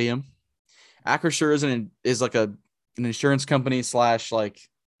Acrisure Stadium. Acrisure is like an insurance company / like,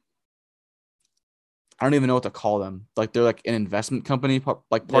 I don't even know what to call them. Like, they're like an investment company,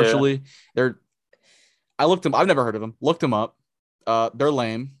 like partially. Yeah. I looked them. I've never heard of them. Looked them up. They're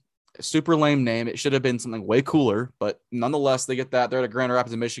lame. Super lame name. It should have been something way cooler, but nonetheless, they get that. They're at Grand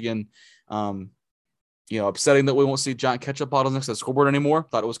Rapids, Michigan. Upsetting that we won't see giant ketchup bottles next to the scoreboard anymore.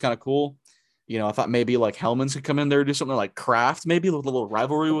 Thought it was kind of cool. I thought maybe like Hellman's could come in there and do something like Kraft, maybe a little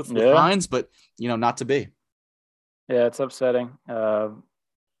rivalry with Heinz, but not to be. Yeah, it's upsetting.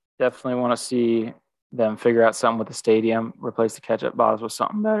 Definitely want to see them figure out something with the stadium, replace the ketchup bottles with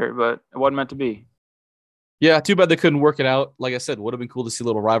something better, but it wasn't meant to be. Yeah, too bad they couldn't work it out. Like I said, would have been cool to see a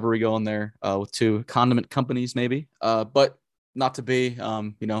little rivalry go in there with 2 condiment companies, maybe. But not to be.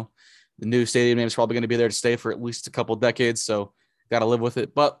 The new stadium name is probably going to be there to stay for at least a couple of decades, so got to live with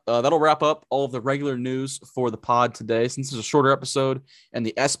it. But that'll wrap up all of the regular news for the pod today. Since it's a shorter episode, and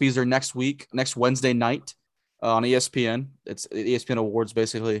the ESPYs are next Wednesday night on ESPN. It's ESPN Awards,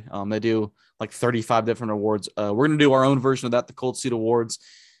 basically. They do like 35 different awards. We're going to do our own version of that, the Cold Seat Awards.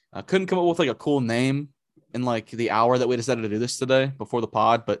 Couldn't come up with like a cool name in like the hour that we decided to do this today before the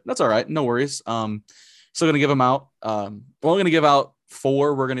pod, but that's all right. No worries. Still going to give them out. We're only going to give out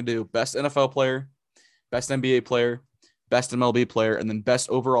 4. We're going to do best NFL player, best NBA player, best MLB player, and then best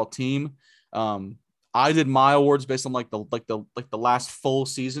overall team. I did my awards based on like the last full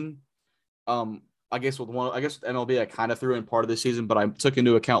season. I guess with MLB, I kind of threw in part of the season, but I took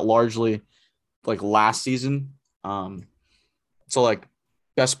into account largely like last season. So like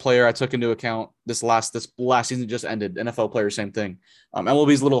best player, I took into account this last season just ended. NFL player, same thing.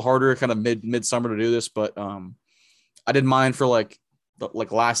 MLB is a little harder, kind of midsummer to do this, but I did mine for like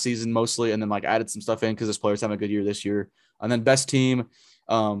last season mostly, and then like added some stuff in because this player's having a good year this year. And then best team,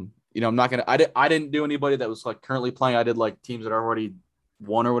 I'm not gonna. I didn't do anybody that was like currently playing. I did like teams that are already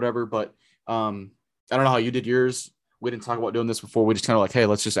won or whatever. But I don't know how you did yours. We didn't talk about doing this before. We just kind of like, hey,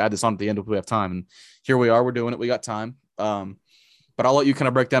 let's just add this on at the end if we have time. And here we are. We're doing it. We got time. But I'll let you kind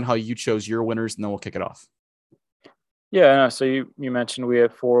of break down how you chose your winners, and then we'll kick it off. Yeah, no, so you mentioned we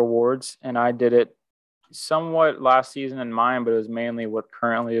have 4 awards, and I did it somewhat last season in mine, but it was mainly what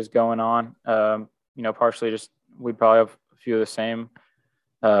currently is going on. Partially just we probably have a few of the same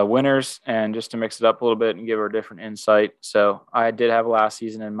winners, and just to mix it up a little bit and give her a different insight. So I did have last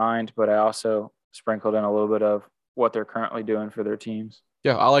season in mind, but I also sprinkled in a little bit of what they're currently doing for their teams.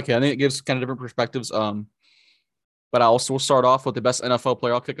 Yeah, I like it. I think it gives kind of different perspectives. But I also will start off with the best NFL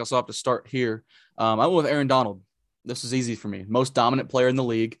player. I'll kick us off to start here. I went with Aaron Donald. This is easy for me. Most dominant player in the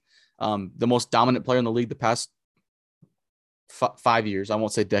league. The most dominant player in the league the past 5 years. I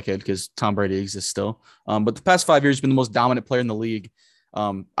won't say decade because Tom Brady exists still. But the past 5 years has been the most dominant player in the league.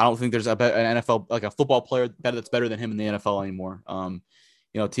 I don't think there's an NFL, like a football player that's better than him in the NFL anymore.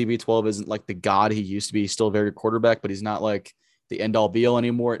 TB12 isn't like the god he used to be. He's still a very good quarterback, but he's not like the end all be all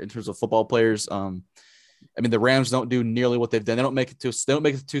anymore in terms of football players. The Rams don't do nearly what they've done. They don't make it to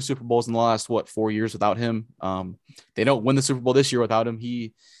 2 Super Bowls in the last 4 years without him. They don't win the Super Bowl this year without him.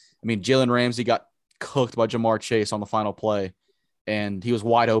 Jalen Ramsey got cooked by Jamar Chase on the final play, and he was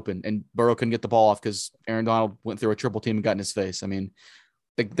wide open, and Burrow couldn't get the ball off because Aaron Donald went through a triple team and got in his face.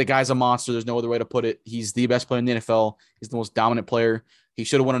 The guy's a monster. There's no other way to put it. He's the best player in the NFL. He's the most dominant player. He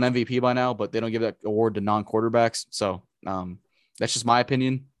should have won an MVP by now, but they don't give that award to non-quarterbacks. So that's just my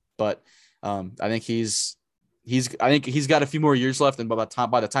opinion. But I think he's got a few more years left, and by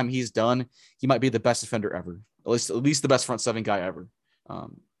the time he's done, he might be the best defender ever. At least the best front seven guy ever.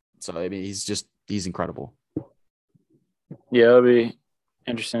 He's incredible. Yeah, it'll be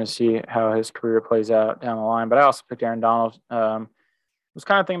interesting to see how his career plays out down the line. But I also picked Aaron Donald. Was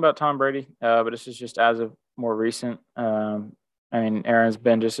kind of thinking about Tom Brady, but this is just as of more recent. Aaron's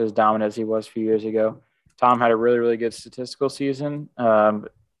been just as dominant as he was a few years ago. Tom had a really, really good statistical season.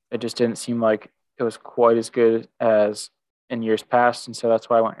 It just didn't seem like it was quite as good as in years past. And so that's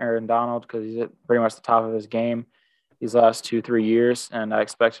why I went Aaron Donald, because he's at pretty much the top of his game these last 2-3 years. And I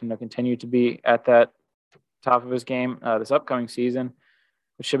expect him to continue to be at that top of his game this upcoming season,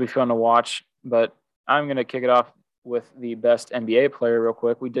 which should be fun to watch. But I'm going to kick it off with the best NBA player real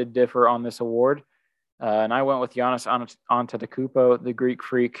quick. We did differ on this award. And I went with Giannis Antetokounmpo, the Greek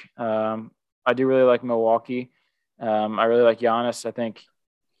freak. I do really like Milwaukee. I really like Giannis. I think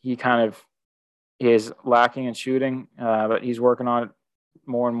he is lacking in shooting, but he's working on it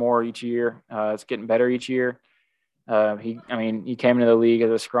more and more each year. It's getting better each year. He came into the league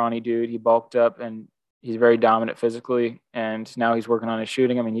as a scrawny dude. He bulked up, and he's very dominant physically. And now he's working on his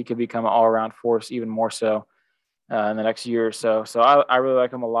shooting. He could become an all-around force even more so in the next year or so. So I really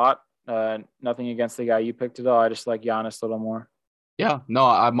like him a lot. Nothing against the guy you picked at all. I just like Giannis a little more. Yeah, no,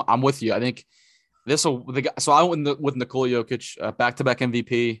 I'm with you. I think so I went with Nikola Jokic, back-to-back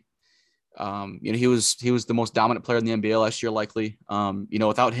MVP. He was the most dominant player in the NBA last year, likely.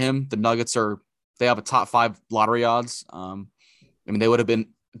 Without him, the Nuggets they have a top 5 lottery odds. They would have been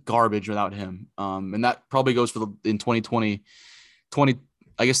garbage without him. And that probably goes in 2020,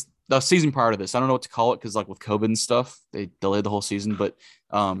 I guess the season prior to this. I don't know what to call it because with COVID and stuff, they delayed the whole season. But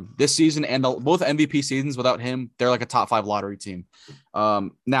this season and both MVP seasons without him, they're like a top 5 lottery team.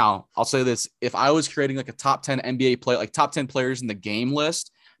 Now I'll say this: if I was creating a top 10 NBA play, top 10 players in the game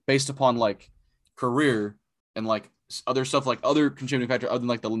list based upon career and other stuff, other contributing factor other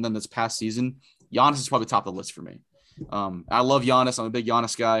than this past season, Giannis is probably top of the list for me. I love Giannis. I'm a big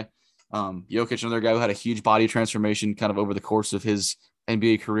Giannis guy. Jokic, another guy who had a huge body transformation kind of over the course of his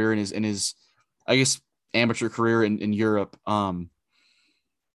NBA career and his I guess amateur career in Europe. But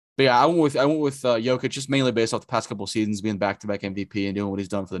yeah, I went with Jokic just mainly based off the past couple of seasons being back-to-back MVP and doing what he's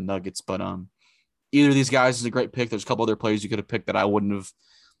done for the Nuggets. But either of these guys is a great pick. There's a couple other players you could have picked that I wouldn't have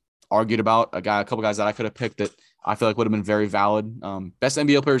argued about. A couple guys that I could have picked that I feel like would have been very valid. Best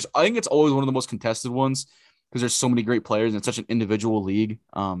NBA players, I think it's always one of the most contested ones because there's so many great players and it's such an individual league.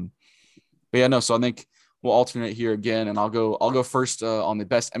 But yeah, no. So I think we'll alternate here again, and I'll go first on the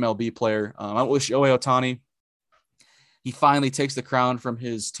best MLB player. I went with Shohei Ohtani. He finally takes the crown from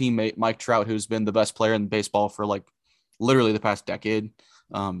his teammate Mike Trout, who's been the best player in baseball for literally the past decade.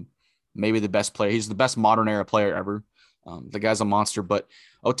 Maybe the best player. He's the best modern era player ever. The guy's a monster, but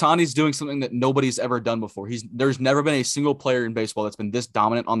Ohtani's doing something that nobody's ever done before. There's never been a single player in baseball that's been this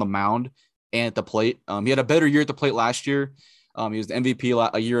dominant on the mound and at the plate. He had a better year at the plate last year. He was the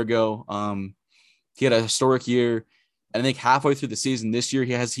MVP a year ago. He had a historic year, and I think halfway through the season this year,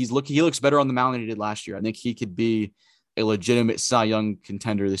 he looks better on the mound than he did last year. I think he could be a legitimate Cy Young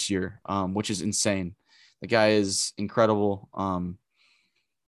contender this year, which is insane. The guy is incredible.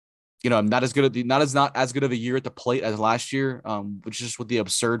 Not as good of a year at the plate as last year, which is just with the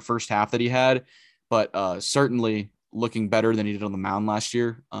absurd first half that he had, but certainly looking better than he did on the mound last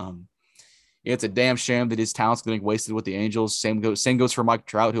year. It's a damn shame that his talent's getting wasted with the Angels. Same goes for Mike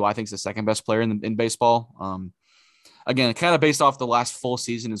Trout, who I think is the second best player in baseball. Again, kind of based off the last full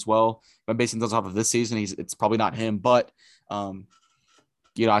season as well. But basing those off of this season, it's probably not him. But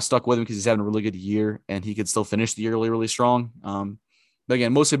I stuck with him because he's having a really good year, and he could still finish the year really, really strong. But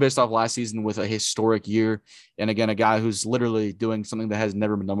again, mostly based off last season with a historic year. And again, a guy who's literally doing something that has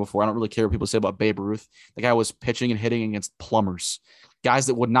never been done before. I don't really care what people say about Babe Ruth. The guy was pitching and hitting against plumbers, guys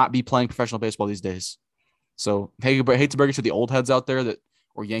that would not be playing professional baseball these days. So hate to break it to the old heads out there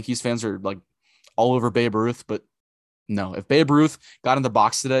or Yankees fans are like all over Babe Ruth. But no, if Babe Ruth got in the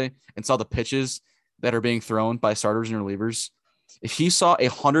box today and saw the pitches that are being thrown by starters and relievers, if he saw a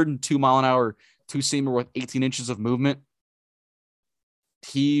 102-mile-an-hour two-seamer with 18 inches of movement,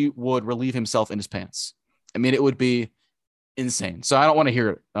 he would relieve himself in his pants. I mean, it would be insane. So I don't want to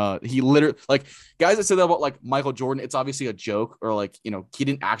hear it. He literally, like, guys that say that about like Michael Jordan, it's obviously a joke, or like, he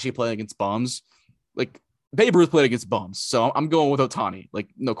didn't actually play against bums. Like, Babe Ruth played against bums. So I'm going with Ohtani, like,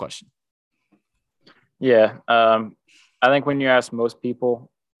 no question. Yeah. I think when you ask most people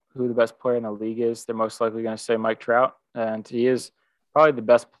who the best player in the league is, they're most likely going to say Mike Trout. And he is probably the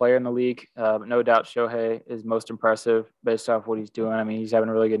best player in the league. But no doubt Shohei is most impressive based off what he's doing. I mean, he's having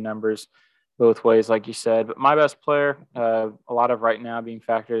really good numbers both ways, like you said. But my best player, a lot of right now being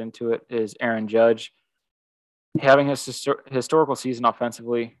factored into it, is Aaron Judge. Having his historical season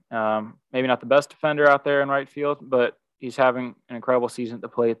offensively, maybe not the best defender out there in right field, but he's having an incredible season at the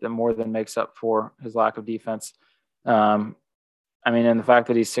plate that more than makes up for his lack of defense. And the fact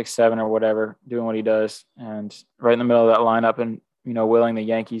that he's 6'7" or whatever, doing what he does, and right in the middle of that lineup, and willing the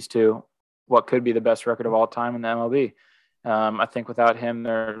Yankees to what could be the best record of all time in the MLB. I think without him,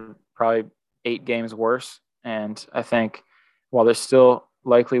 they're probably 8 games worse. And I think while they're still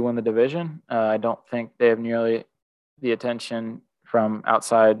likely win the division, I don't think they have nearly the attention from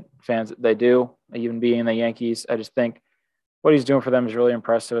outside fans that they do, even being the Yankees. I just think what he's doing for them is really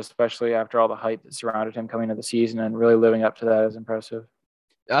impressive, especially after all the hype that surrounded him coming into the season, and really living up to that is impressive.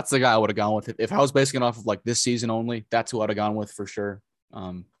 That's the guy I would have gone with. If I was basing it off of like this season only, that's who I'd have gone with for sure.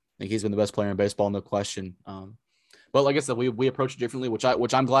 I think he's been the best player in baseball, no question. But like I said, we approach it differently, which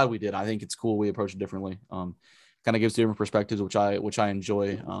I'm glad we did. I think it's cool we approach it differently. Kind of gives different perspectives, which I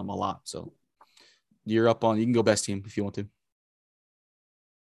enjoy a lot. So you're up on. You can go best team if you want to.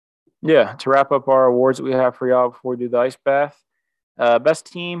 Yeah, to wrap up our awards that we have for y'all before we do the ice bath, best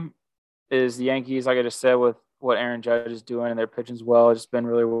team is the Yankees, like I just said, with what Aaron Judge is doing, and their pitching's well. It's been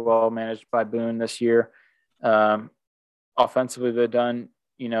really well managed by Boone this year. Offensively, they've done,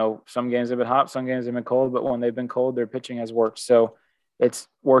 some games have been hot, some games have been cold, but when they've been cold, their pitching has worked. So it's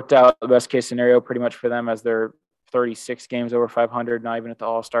worked out the best case scenario pretty much for them, as they're 36 games over 500, not even at the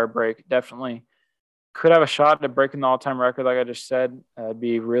All-Star break. Definitely could have a shot at breaking the all-time record, like I just said. It'd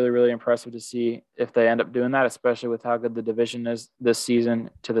be really, really impressive to see if they end up doing that, especially with how good the division is this season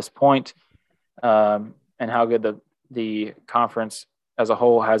to this point, and how good the conference as a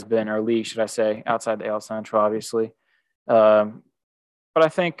whole has been, or league, should I say, outside the AL Central, obviously. But I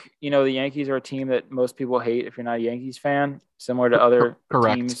think, the Yankees are a team that most people hate if you're not a Yankees fan, similar to other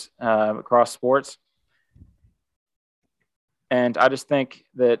teams across sports. And I just think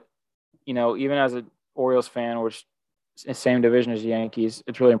that, even as an Orioles fan, which is the same division as the Yankees,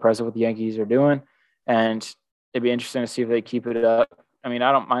 it's really impressive what the Yankees are doing. And it'd be interesting to see if they keep it up. I mean,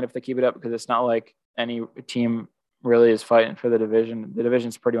 I don't mind if they keep it up, because it's not like any team really is fighting for the division. The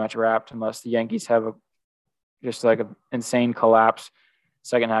division's pretty much wrapped unless the Yankees have just like an insane collapse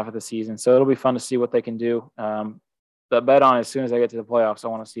second half of the season. So it'll be fun to see what they can do. The bet on, as soon as they get to the playoffs, I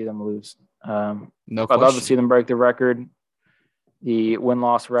want to see them lose. No question. I'd love to see them break the record, the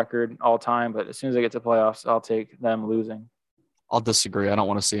win-loss record all time, but as soon as they get to playoffs, I'll take them losing. I'll disagree. I don't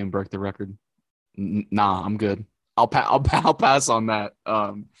want to see him break the record. Nah, I'm good. I'll pass on that.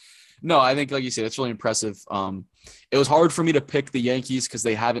 No, I think, like you said, it's really impressive. It was hard for me to pick the Yankees because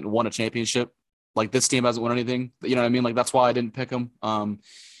they haven't won a championship. Like, this team hasn't won anything. You know what I mean? Like, that's why I didn't pick them. I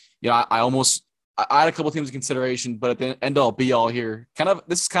had a couple teams in consideration, but at the end all be all here,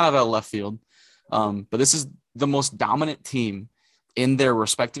 this is kind of a left field. But this is the most dominant team in their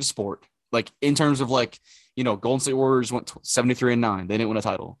respective sport. Like, in terms of Golden State Warriors went 73-9. They didn't win a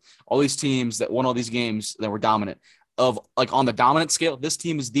title. All these teams that won all these games that were dominant. On the dominant scale, this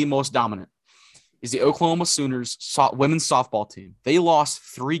team is the most dominant. is the Oklahoma Sooners women's softball team. They lost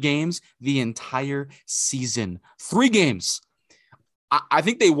 3 games the entire season. 3 games. I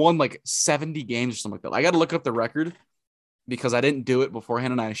think they won like 70 games or something like that. I got to look up the record because I didn't do it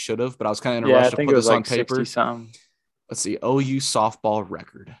beforehand and I should have, but I was kind of in a rush to put this on paper. 60-something. Let's see. OU softball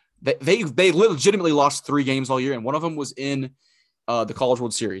record. They legitimately lost 3 games all year, and one of them was in the College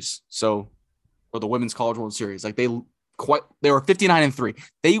World Series. Or the Women's College World Series. Like they were 59-3.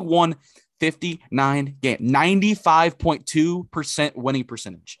 They won 59 games, 95.2% winning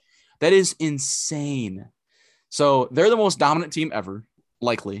percentage. That is insane. So they're the most dominant team ever,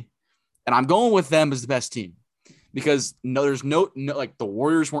 likely. And I'm going with them as the best team because there's no like the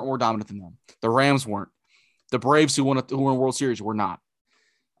Warriors weren't more dominant than them. The Rams weren't. The Braves who won a World Series were not.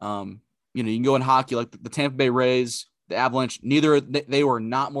 You can go in hockey like the Tampa Bay Rays, the Avalanche. They were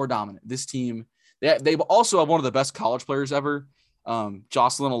not more dominant. This team, they also have one of the best college players ever.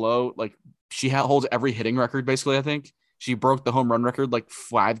 Jocelyn Alo, like she holds every hitting record basically. I think she broke the home run record like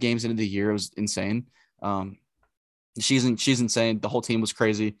 5 games into the year. It was insane. She's insane. The whole team was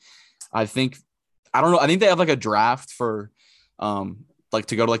crazy. I don't know. I think they have like a draft for like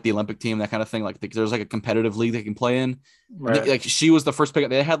to go to like the Olympic team, that kind of thing. Like there's like a competitive league they can play in. Right. Like she was the first pick.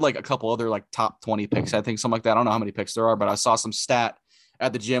 They had like a couple other like top 20 picks, I think, something like that. I don't know how many picks there are, but I saw some stat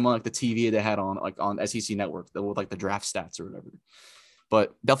at the gym on like the TV they had on SEC Network with like the draft stats or whatever.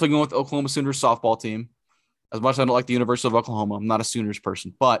 But definitely going with the Oklahoma Sooners softball team. As much as I don't like the University of Oklahoma, I'm not a Sooners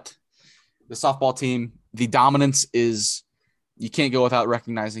person, but the softball team, the dominance is you can't go without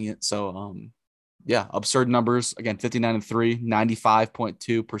recognizing it. So, yeah, absurd numbers. Again, 59-3,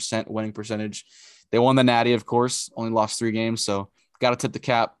 95.2% winning percentage. They won the Natty, of course, only lost 3 games. So, got to tip the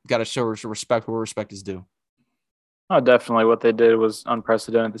cap, got to show respect where respect is due. Oh, definitely. What they did was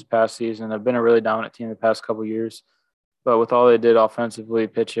unprecedented this past season. They've been a really dominant team the past couple of years. But with all they did offensively,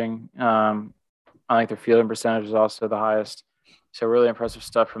 pitching, I think their fielding percentage is also the highest. So really impressive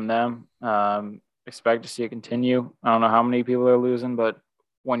stuff from them. Expect to see it continue. I don't know how many people are losing, but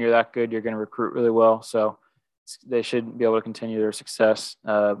when you're that good, you're going to recruit really well. So they should be able to continue their success.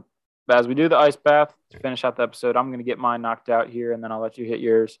 But as we do the ice bath to finish out the episode, I'm going to get mine knocked out here, and then I'll let you hit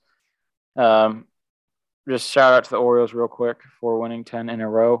yours. Just shout out to the Orioles real quick for winning 10 in a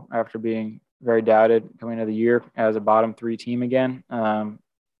row after being very doubted coming into the year as a bottom 3 team again.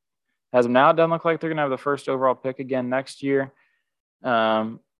 As of now, it doesn't look like they're going to have the first overall pick again next year.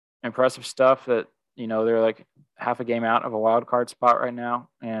 Impressive stuff that, they're like half a game out of a wild card spot right now.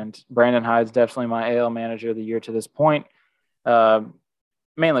 And Brandon Hyde's definitely my AL manager of the year to this point,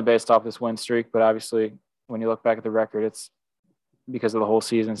 mainly based off this win streak. But obviously, when you look back at the record, it's because of the whole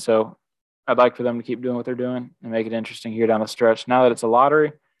season. So I'd like for them to keep doing what they're doing and make it interesting here down the stretch. Now that it's a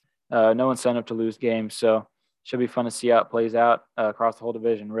lottery, no incentive to lose games. So should be fun to see how it plays out across the whole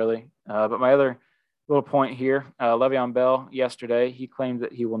division, really. But my other little point here, Le'Veon Bell yesterday, he claimed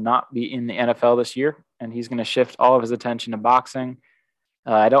that he will not be in the NFL this year, and he's going to shift all of his attention to boxing.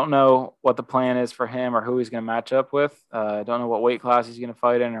 I don't know what the plan is for him or who he's going to match up with. I don't know what weight class he's going to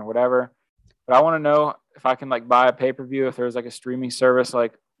fight in or whatever. But I want to know if I can buy a pay-per-view, if there's a streaming service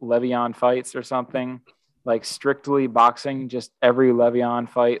like Le'Veon Fights or something, strictly boxing, just every Le'Veon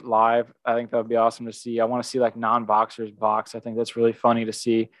fight live. I think that would be awesome to see. I want to see non-boxers box. I think that's really funny to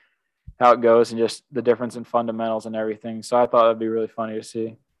see how it goes and just the difference in fundamentals and everything. So I thought that'd be really funny to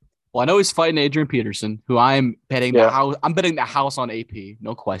see. Well, I know he's fighting Adrian Peterson, who I'm betting the house. I'm betting the house on AP,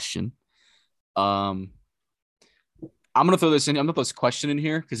 no question. I'm gonna throw this in. I'm gonna throw this question in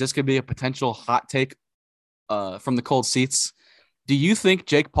here because this could be a potential hot take from the cold seats. Do you think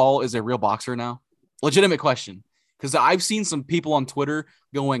Jake Paul is a real boxer now? Legitimate question, because I've seen some people on Twitter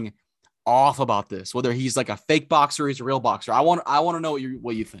going off about this, whether he's a fake boxer or he's a real boxer. I want to know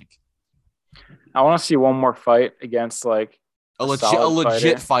what you think. I want to see one more fight against a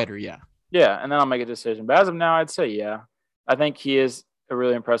legit fighter. Yeah. Yeah. And then I'll make a decision. But as of now, I'd say, yeah, I think he is a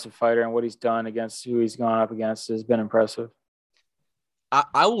really impressive fighter, and what he's done against who he's gone up against has been impressive.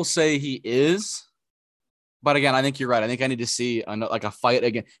 I will say he is, but again, I think you're right. I think I need to see a fight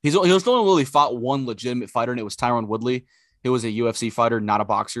again. He's only really fought one legitimate fighter, and it was Tyron Woodley. He was a UFC fighter, not a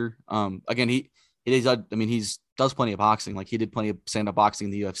boxer. Again, he does plenty of boxing. He did plenty of stand-up boxing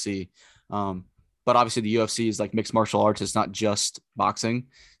in the UFC. But obviously the UFC is mixed martial arts. It's not just boxing.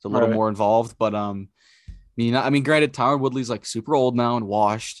 It's a little more involved. But granted, Tyron Woodley's super old now and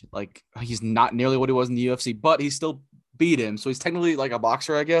washed. He's not nearly what he was in the UFC, but he still beat him. So he's technically a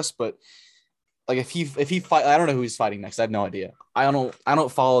boxer, I guess. But if he fight, I don't know who he's fighting next. I have no idea. I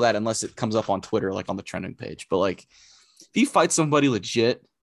don't follow that unless it comes up on Twitter, on the trending page. But if he fights somebody legit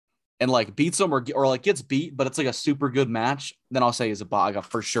and like beats him or like gets beat, but it's like a super good match, then I'll say he's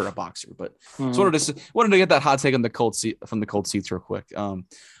for sure a boxer. But just wanted to get that hot take on the cold seat from the cold seats real quick. We're all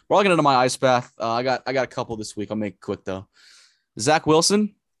getting into my ice bath. I got a couple this week. I'll make it quick though. Zach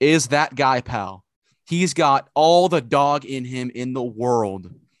Wilson is that guy, pal. He's got all the dog in him in the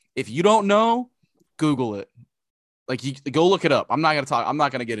world. If you don't know, Google it. Like, you go look it up. I'm not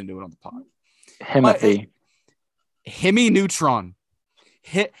gonna get into it on the pod. Himothy. Himmy Neutron.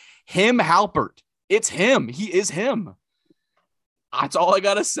 Him Halpert. It's him. He is him. That's all I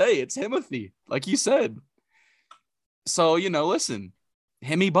gotta say. It's Himothy, like you said. So, listen,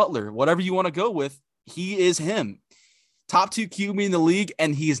 Himmy Butler, whatever you want to go with, he is him. Top 2 QB in the league,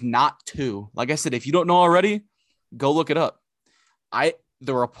 and he's not 2. Like I said, if you don't know already, go look it up.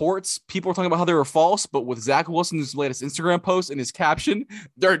 The reports, people are talking about how they were false, but with Zach Wilson's latest Instagram post and his caption,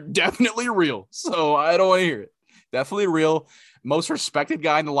 they're definitely real. So I don't want to hear it. Definitely real. Most respected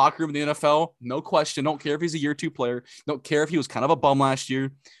guy in the locker room in the NFL. No question. Don't care if he's a year 2 player. Don't care if he was kind of a bum last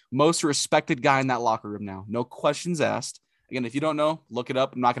year. Most respected guy in that locker room now. No questions asked. Again, if you don't know, look it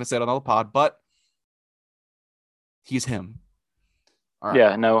up. I'm not going to say it on the pod, but he's him. All right.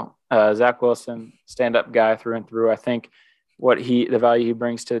 Yeah, no. Zach Wilson, stand-up guy through and through. I think the value he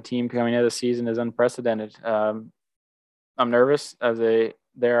brings to the team coming into the season is unprecedented. I'm nervous as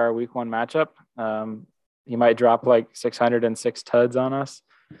they're our week 1 matchup. He might drop like 606 tuds on us,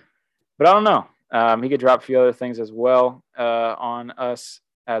 but I don't know. He could drop a few other things as well on us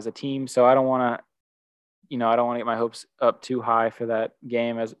as a team. So I don't want to, I don't want to get my hopes up too high for that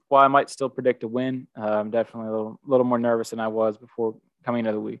game. As well, I might still predict a win. I'm definitely a little more nervous than I was before coming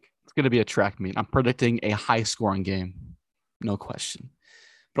into the week. It's going to be a track meet. I'm predicting a high-scoring game, no question.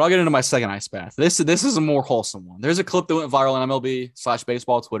 But I'll get into my second ice bath. This is a more wholesome one. There's a clip that went viral on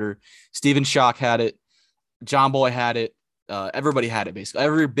MLB/baseball Twitter. Steven Schock had it. John Boy had it. Everybody had it, basically.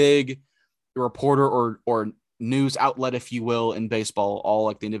 Every big reporter or news outlet, if you will, in baseball, all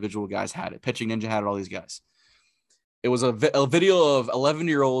like the individual guys had it. Pitching Ninja had it, all these guys. It was a video of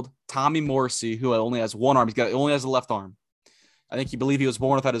 11-year-old Tommy Morrissey, who only has one arm. He only has a left arm. I think he was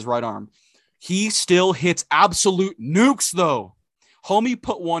born without his right arm. He still hits absolute nukes, though. Homie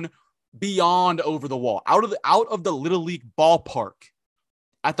put one beyond over the wall, out of the Little League ballpark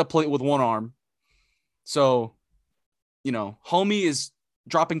at the plate with one arm. So, homie is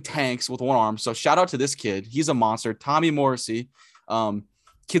dropping tanks with one arm. So shout out to this kid. He's a monster. Tommy Morrissey.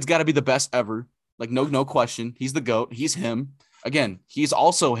 Kid's got to be the best ever. Like, no question. He's the GOAT. He's him. Again, he's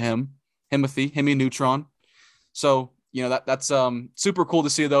also him. Himmy Neutron. So, that's super cool to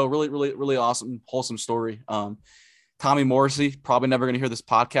see, though. Really, really, really awesome, wholesome story. Tommy Morrissey, probably never going to hear this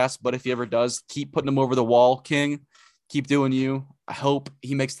podcast, but if he ever does, keep putting him over the wall, King. Keep doing you. I hope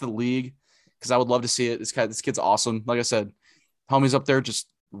he makes the league, because I would love to see it. This kid's awesome. Like I said, homie's up there just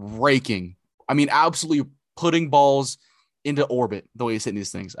raking. I mean, absolutely putting balls into orbit the way he's hitting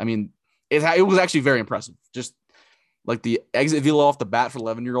these things. I mean, it was actually very impressive. Just like the exit velo off the bat for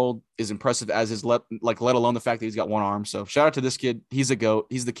 11-year-old is impressive as his let alone the fact that he's got one arm. So shout out to this kid. He's a GOAT.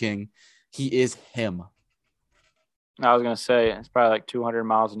 He's the king. He is him. I was going to say it's probably like 200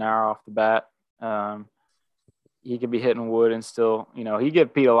 miles an hour off the bat. He could be hitting wood and still, he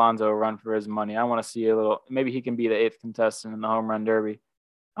give Pete Alonso a run for his money. I want to see maybe he can be the 8th contestant in the home run derby.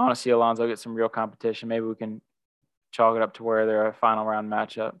 I want to see Alonso get some real competition. Maybe we can chalk it up to where they're a final round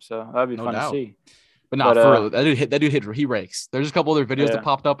matchup. So that'd be fun to see. But for real, that dude hit, he rakes. There's a couple other videos that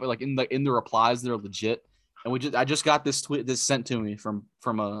popped up like in the replies. They're legit. And I just got this sent to me from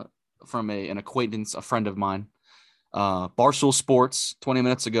an acquaintance, a friend of mine. Barstool Sports 20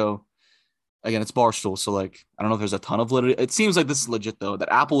 minutes ago. Again, it's Barstool, so I don't know if there's a ton of validity. It seems like this is legit though.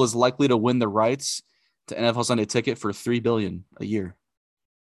 That Apple is likely to win the rights to NFL Sunday Ticket for $3 billion a year.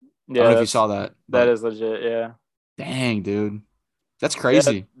 Yeah, I don't know if you saw that. That is legit. Yeah. Dang, dude, that's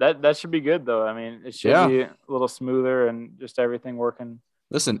crazy. Yeah, that should be good though. I mean, it should be a little smoother and just everything working.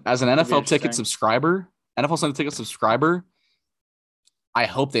 Listen, as an NFL Ticket subscriber, NFL Sunday Ticket subscriber, I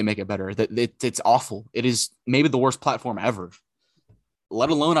hope they make it better. It's awful. It is maybe the worst platform ever. Let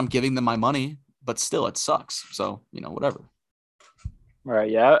alone I'm giving them my money, but still it sucks. So, whatever.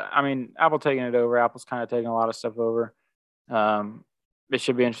 Right. Yeah. I mean, Apple taking it over. Apple's kind of taking a lot of stuff over. It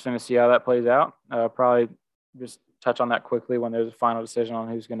should be interesting to see how that plays out. Probably just touch on that quickly when there's a final decision on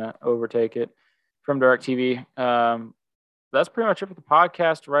who's going to overtake it from DirecTV. That's pretty much it for the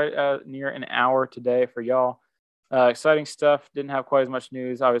podcast, right near an hour today for y'all. Exciting stuff. Didn't have quite as much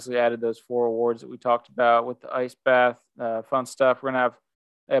news. Obviously added those 4 awards that we talked about with the ice bath. Fun stuff. We're going to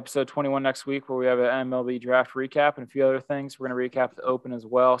episode 21 next week, where we have an MLB draft recap and a few other things. We're going to recap the Open as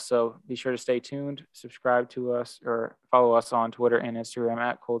well. So be sure to stay tuned, subscribe to us, or follow us on Twitter and Instagram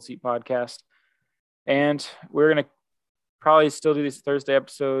at Cold Seat Podcast. And we're going to probably still do these Thursday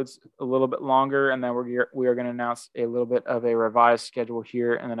episodes a little bit longer. And then we are going to announce a little bit of a revised schedule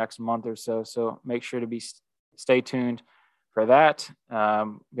here in the next month or so. So make sure to stay tuned for that.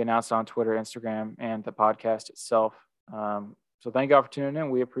 Be announced on Twitter, Instagram, and the podcast itself. So thank you all for tuning in.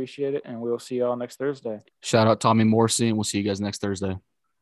 We appreciate it, and we will see you all next Thursday. Shout out Tommy Morrissey, and we'll see you guys next Thursday.